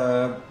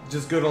about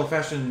just good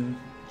old-fashioned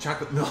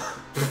chocolate milk?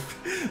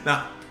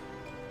 Nah.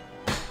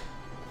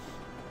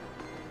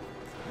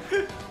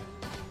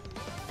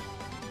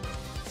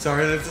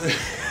 Sorry, that's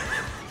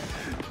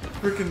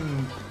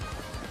freaking.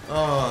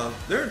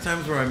 There are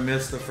times where I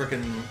miss the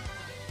freaking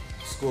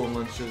school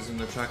lunches and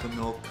the chocolate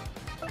milk.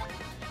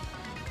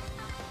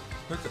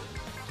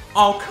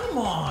 Oh, come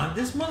on!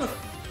 This motherfucker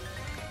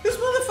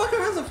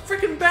has a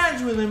freaking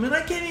badge with him, and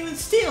I can't even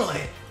steal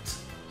it.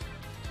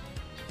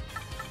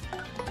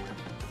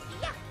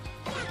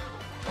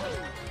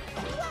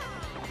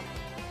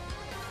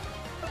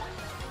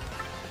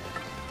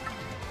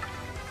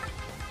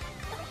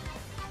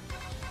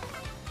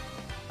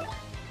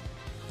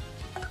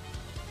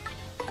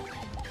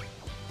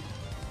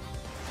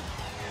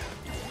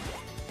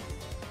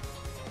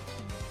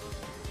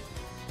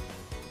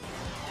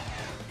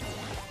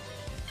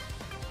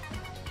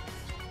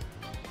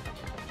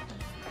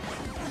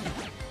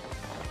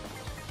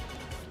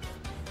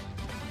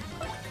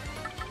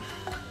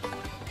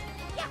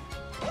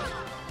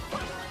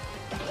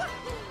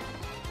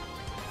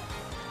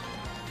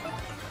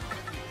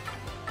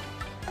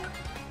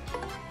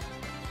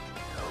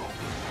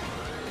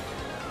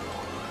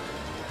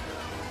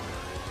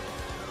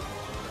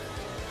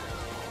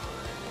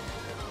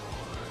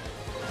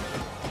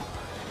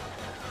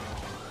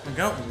 I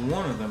got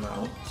one of them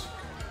out.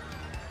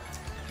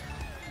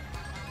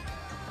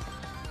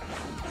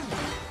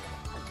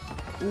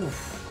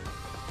 Oof.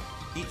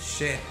 Eat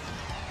shit.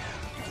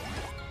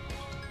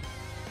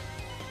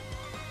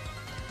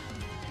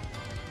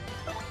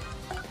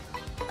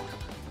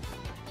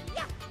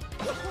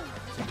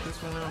 Take this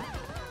one out.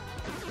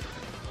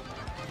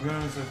 To be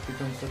honest, I've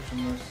become such a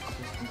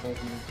narcissist in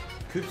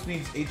Coops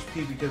needs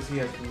HP because he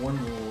has one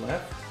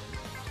left.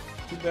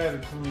 Too bad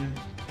it's only...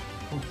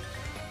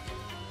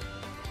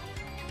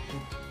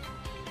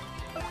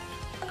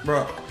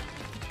 Bro,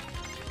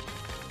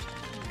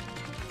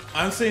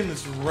 I'm saying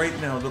this right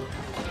now.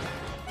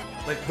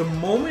 The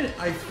moment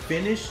I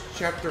finish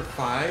Chapter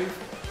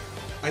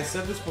 5, I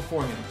said this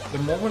beforehand. The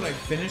moment I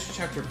finish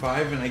Chapter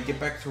 5 and I get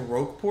back to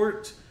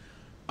Rogueport,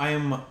 I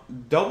am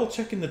double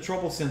checking the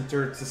Trouble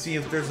Center to see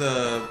if there's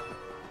a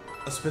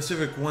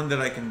specific one that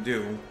I can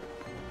do.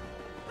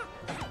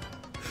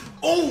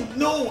 Oh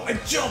no! I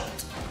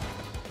jumped!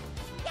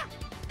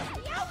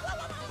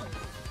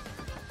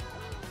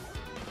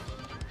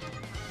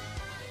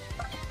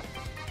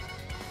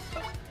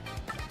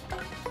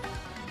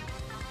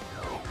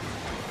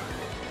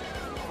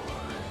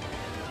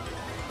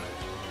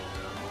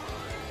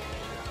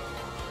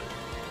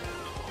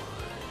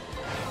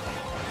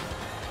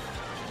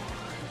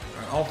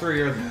 All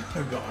three are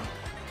gone.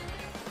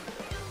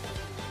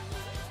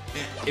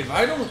 If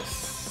I don't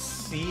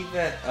see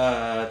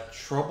that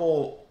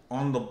trouble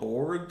on the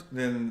board,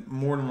 then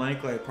more than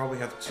likely I probably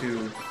have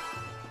to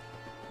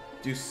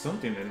do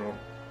something in order.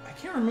 I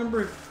can't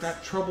remember if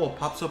that trouble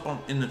pops up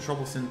in the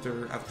Trouble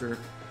Center after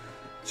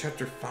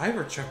Chapter 5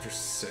 or Chapter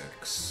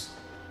 6.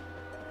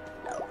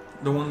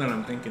 The one that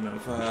I'm thinking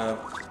of.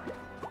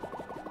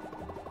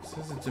 It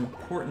says it's an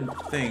important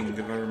thing,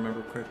 if I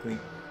remember correctly.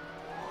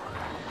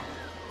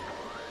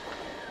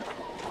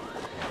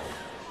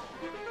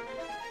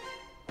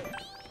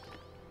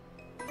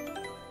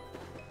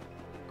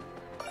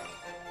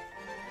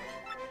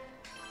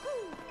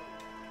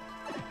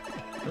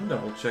 I'm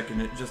double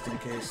checking it just in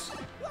case.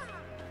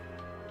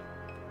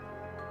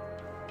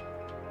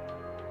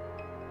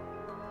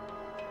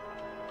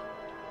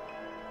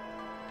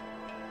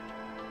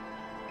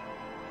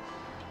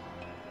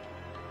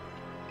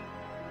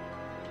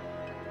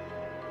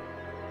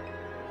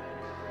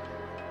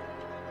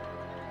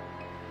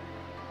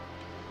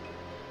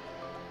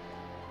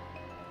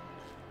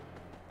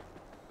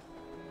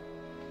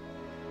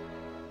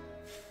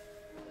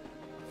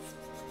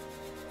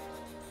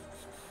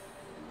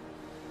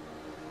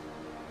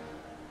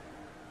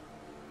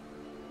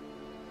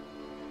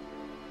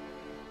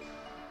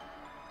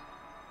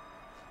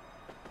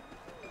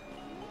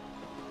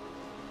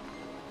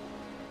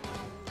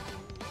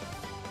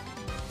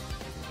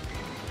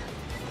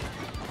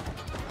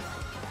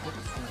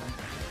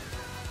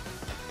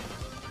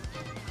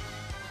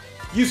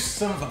 You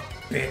son of a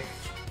bitch!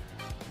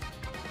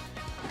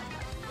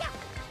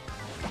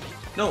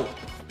 No!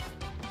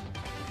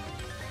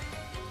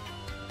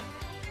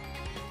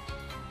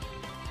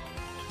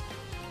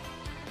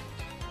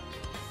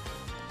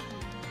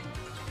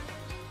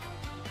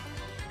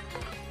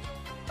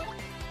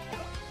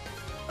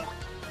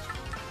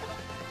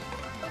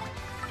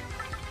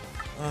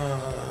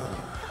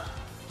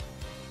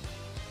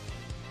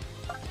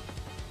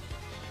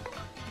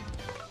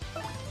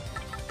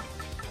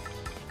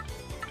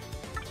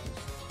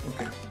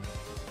 Okay.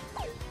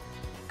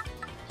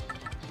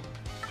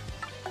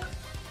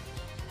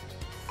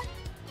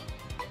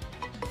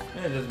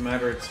 Yeah, it doesn't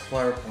matter, it's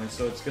flower points,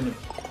 so it's gonna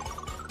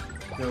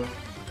go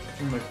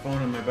through my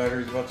phone and my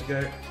battery's about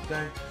to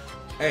die.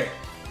 Hey,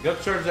 you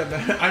gotta charge that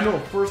battery. I know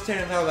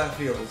firsthand how that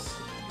feels.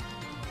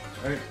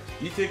 Alright,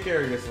 you take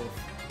care of yourself.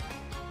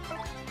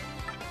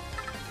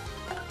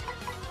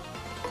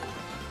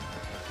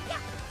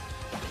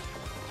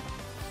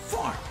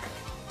 Fuck!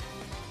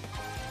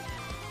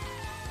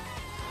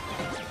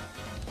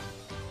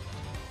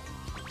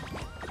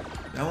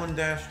 That one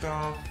dashed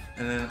off,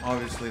 and then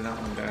obviously that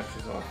one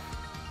dashes off.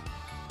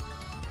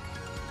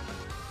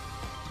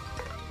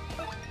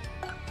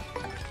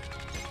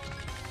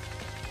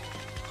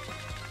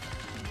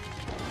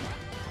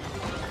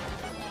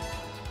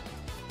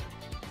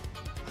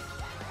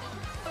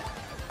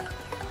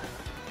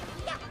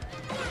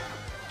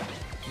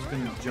 Just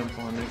gonna jump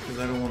on it because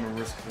I don't want to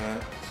risk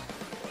that.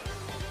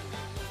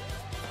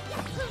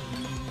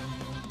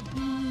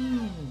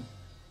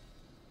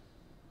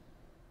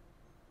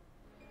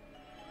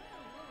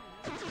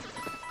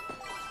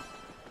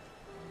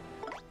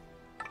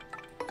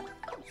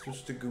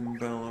 Just a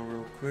Goombella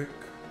real quick.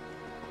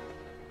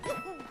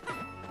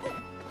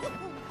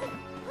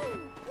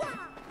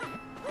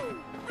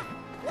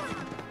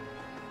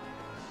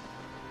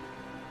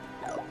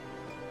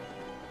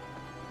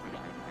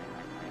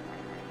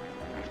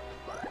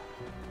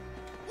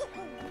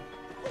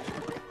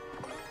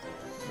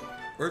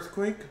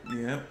 Earthquake?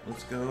 Yep,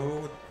 let's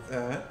go with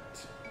that.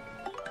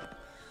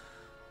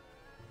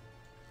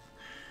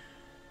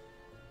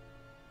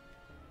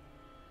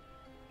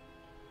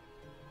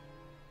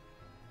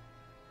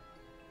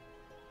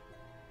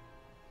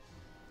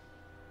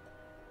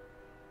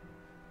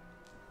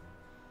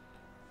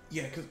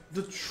 Yeah, because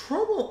the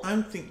trouble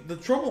I'm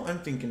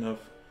thinking of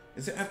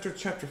is it after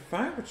chapter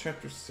 5 or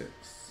chapter 6?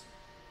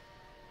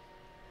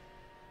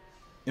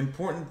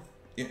 Important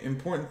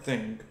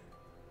thing.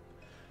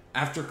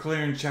 After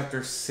clearing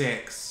chapter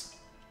 6.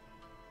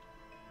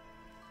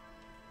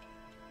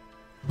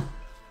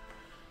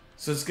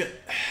 So it's good.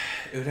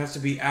 It would have to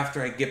be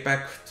after I get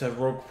back to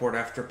Rogueport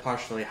after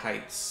Partially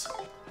Heights.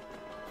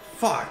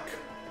 Fuck.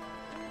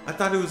 I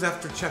thought it was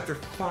after chapter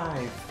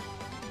 5.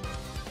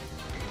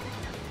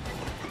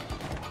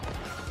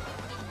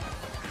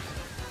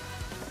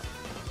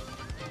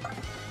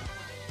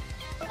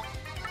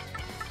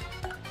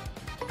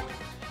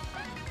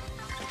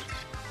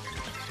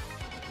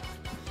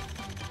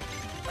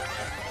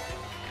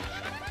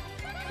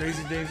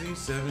 Crazy Daisy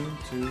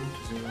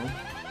 720.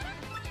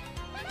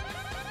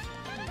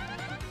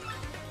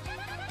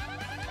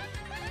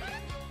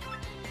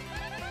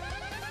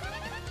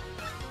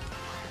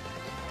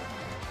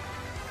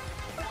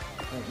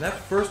 That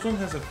first one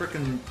has a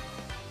frickin'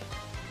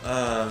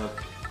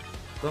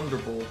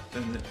 Thunderbolt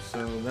in it,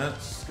 so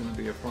that's gonna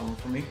be a problem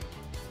for me.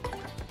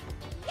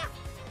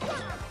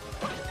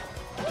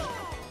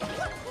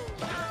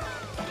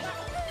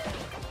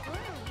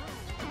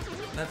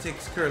 That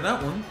takes care of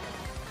that one.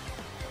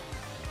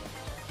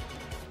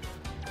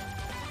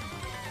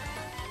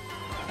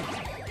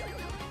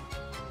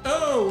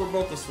 Oh, we're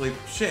both asleep.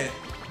 Shit.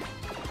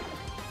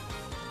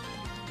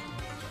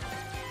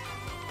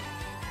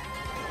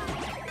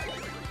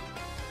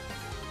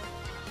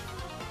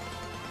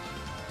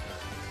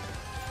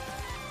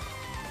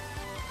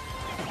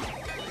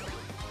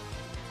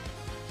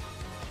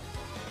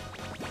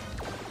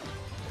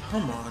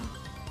 Come on.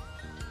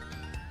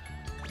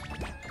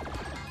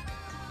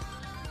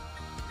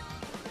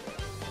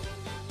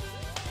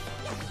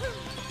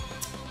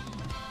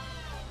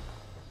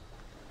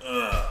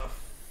 Ugh.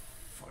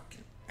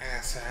 Fucking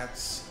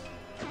asshats.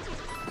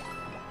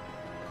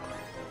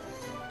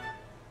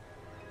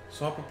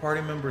 Swap a party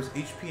member's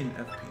HP and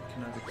FP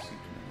cannot exceed 2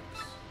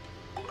 minutes.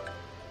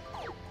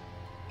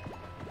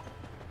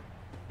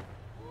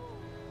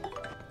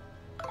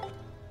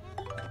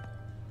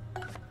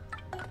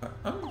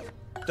 I'm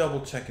double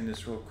checking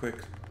this real quick.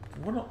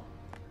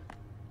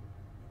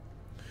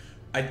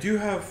 I do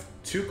have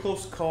 2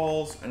 close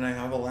calls and I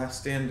have a last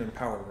stand and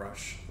power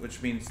rush,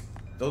 which means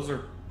those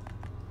are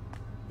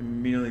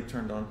immediately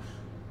turned on.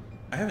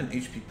 I have an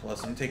HP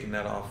plus. I'm taking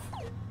that off.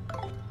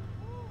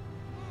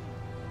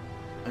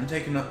 I'm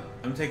taking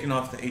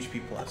off the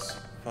HP plus.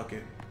 Fuck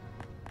it.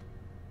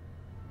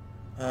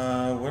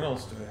 What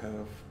else do I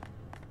have?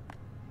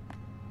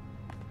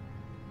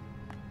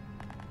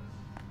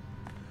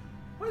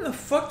 Why the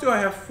fuck do I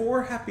have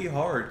 4 happy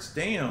hearts?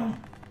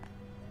 Damn.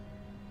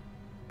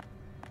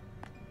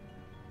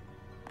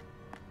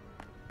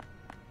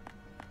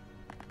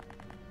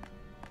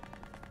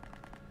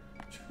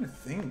 trying to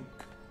think.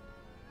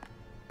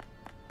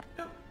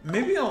 Yeah,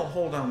 maybe I'll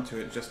hold on to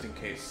it just in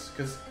case,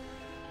 because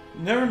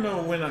never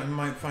know when I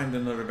might find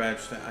another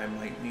badge that I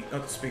might need.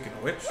 Oh, speaking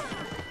of which.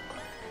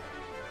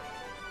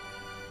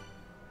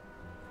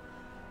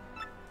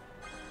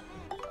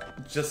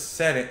 Just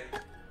said it.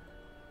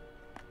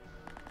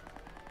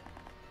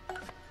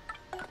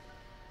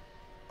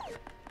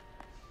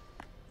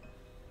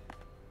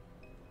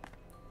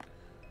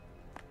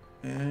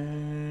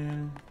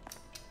 And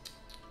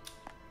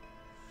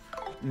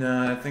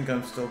no, I think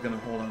I'm still gonna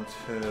hold on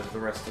to the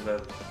rest of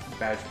the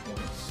badge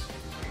points.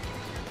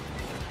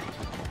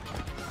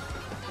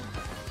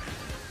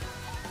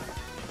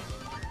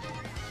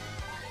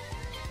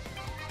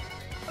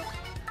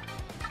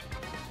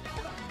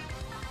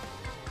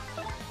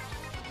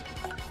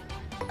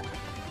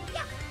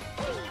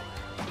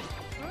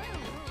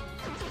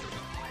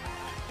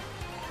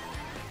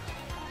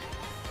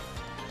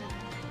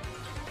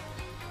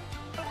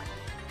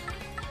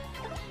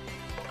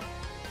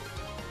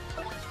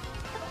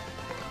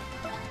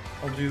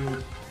 I'll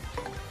do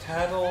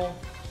Tattle.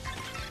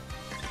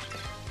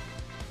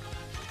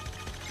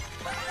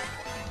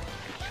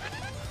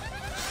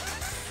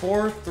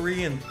 Four,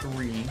 3, and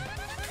 3.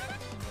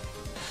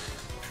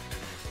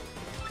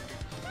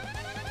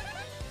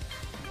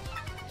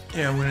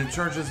 Yeah, when it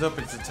charges up,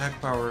 its attack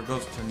power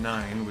goes to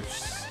 9, which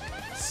is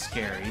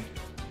scary.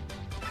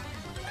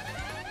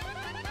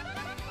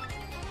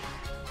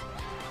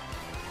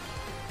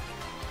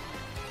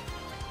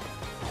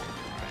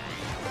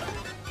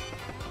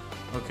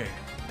 Okay,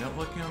 not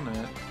looking on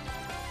that.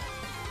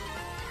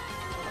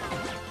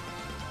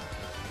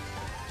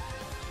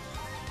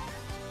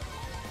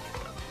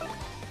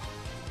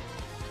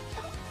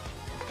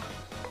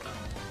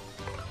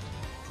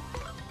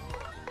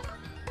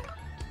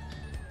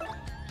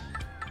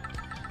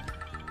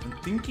 I'm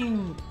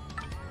thinking...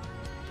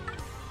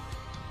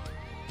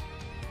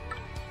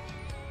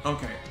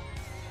 Okay.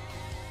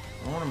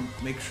 I want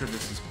to make sure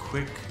this is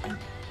quick and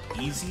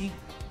easy.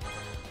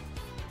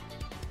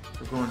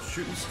 We're going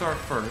Shooting Star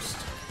first.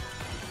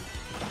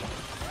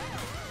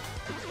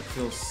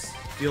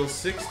 Deal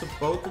 6 to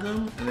both of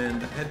them, and then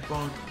the head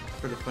bonk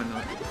for the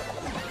final.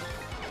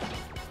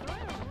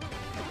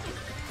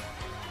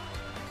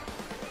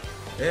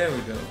 There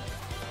we go.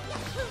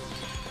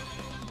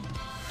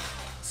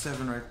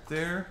 7 right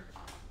there.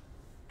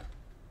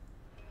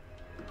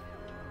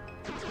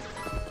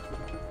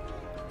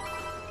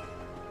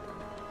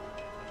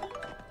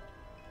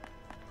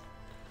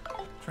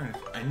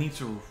 I need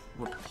to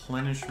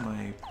replenish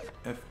my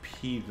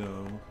FP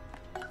though.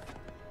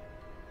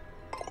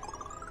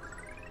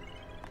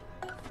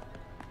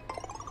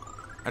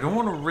 I don't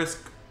want to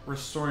risk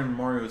restoring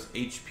Mario's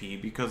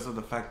HP because of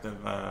the fact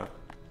that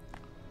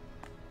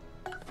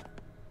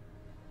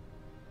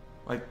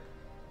like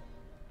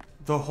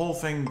the whole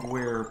thing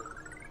where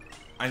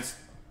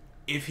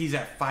if he's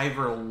at 5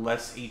 or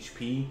less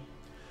HP,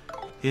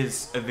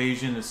 his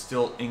evasion is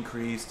still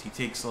increased. He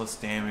takes less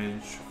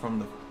damage from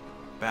the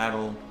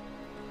battle.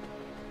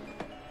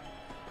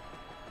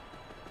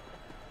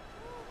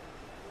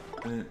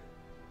 Is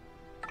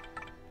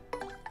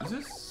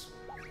this?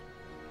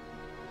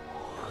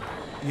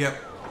 Yep.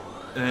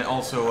 And it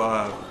also,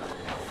 I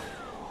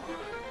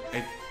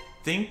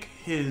think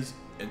his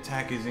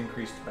attack is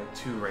increased by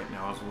 2 right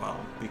now as well,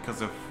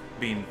 because of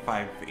being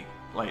 5,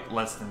 like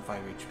less than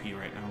 5 HP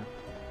right now.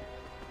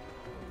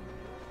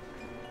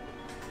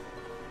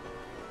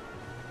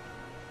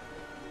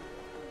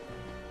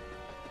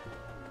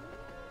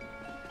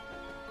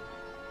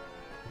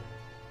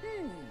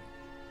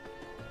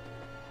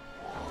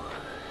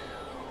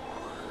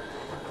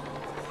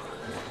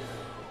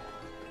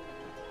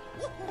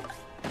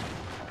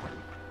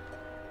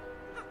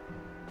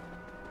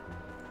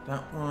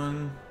 That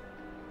one.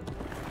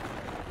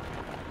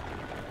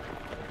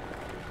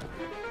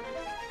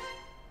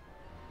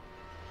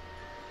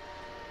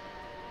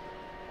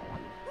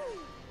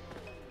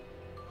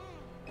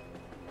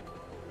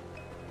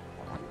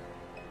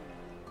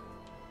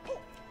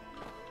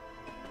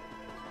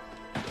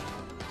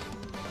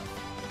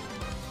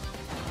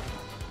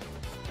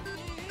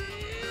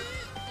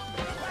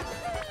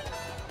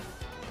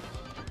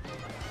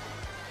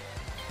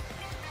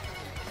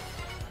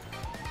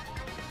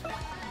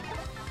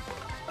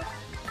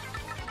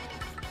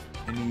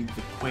 I need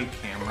the Quake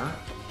Hammer.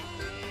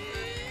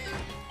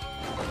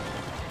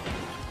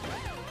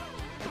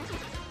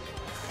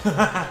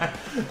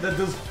 That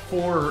does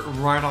 4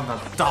 right on the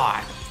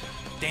dot.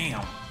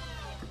 Damn.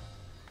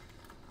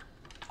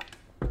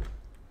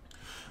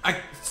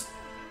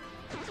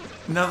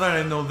 Now that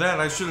I know that,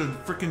 I should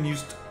have freaking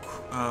used...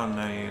 Oh,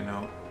 no, you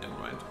know. Never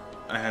mind.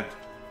 I had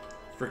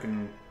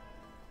freaking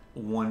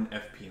 1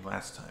 FP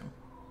last time.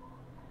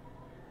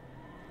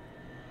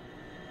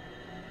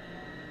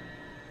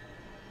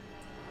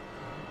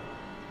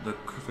 The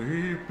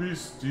Creepy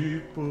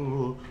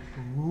Steeple.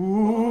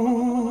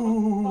 Ooh.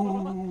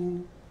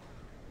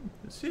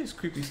 This is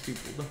Creepy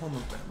Steeple, the home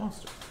of that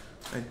monster.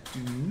 I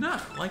do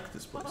not like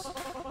this place.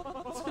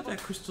 Let's get that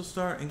crystal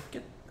star and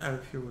get out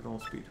of here with all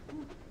speed.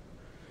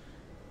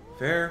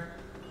 Fair.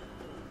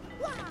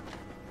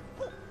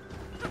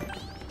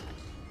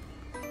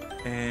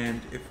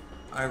 And if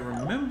I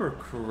remember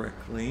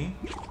correctly...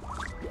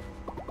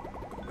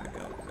 Go back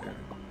out there.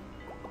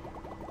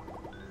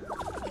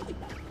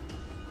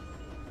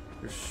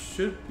 There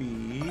should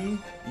be...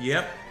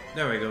 Yep,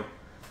 there we go.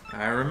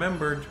 I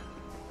remembered.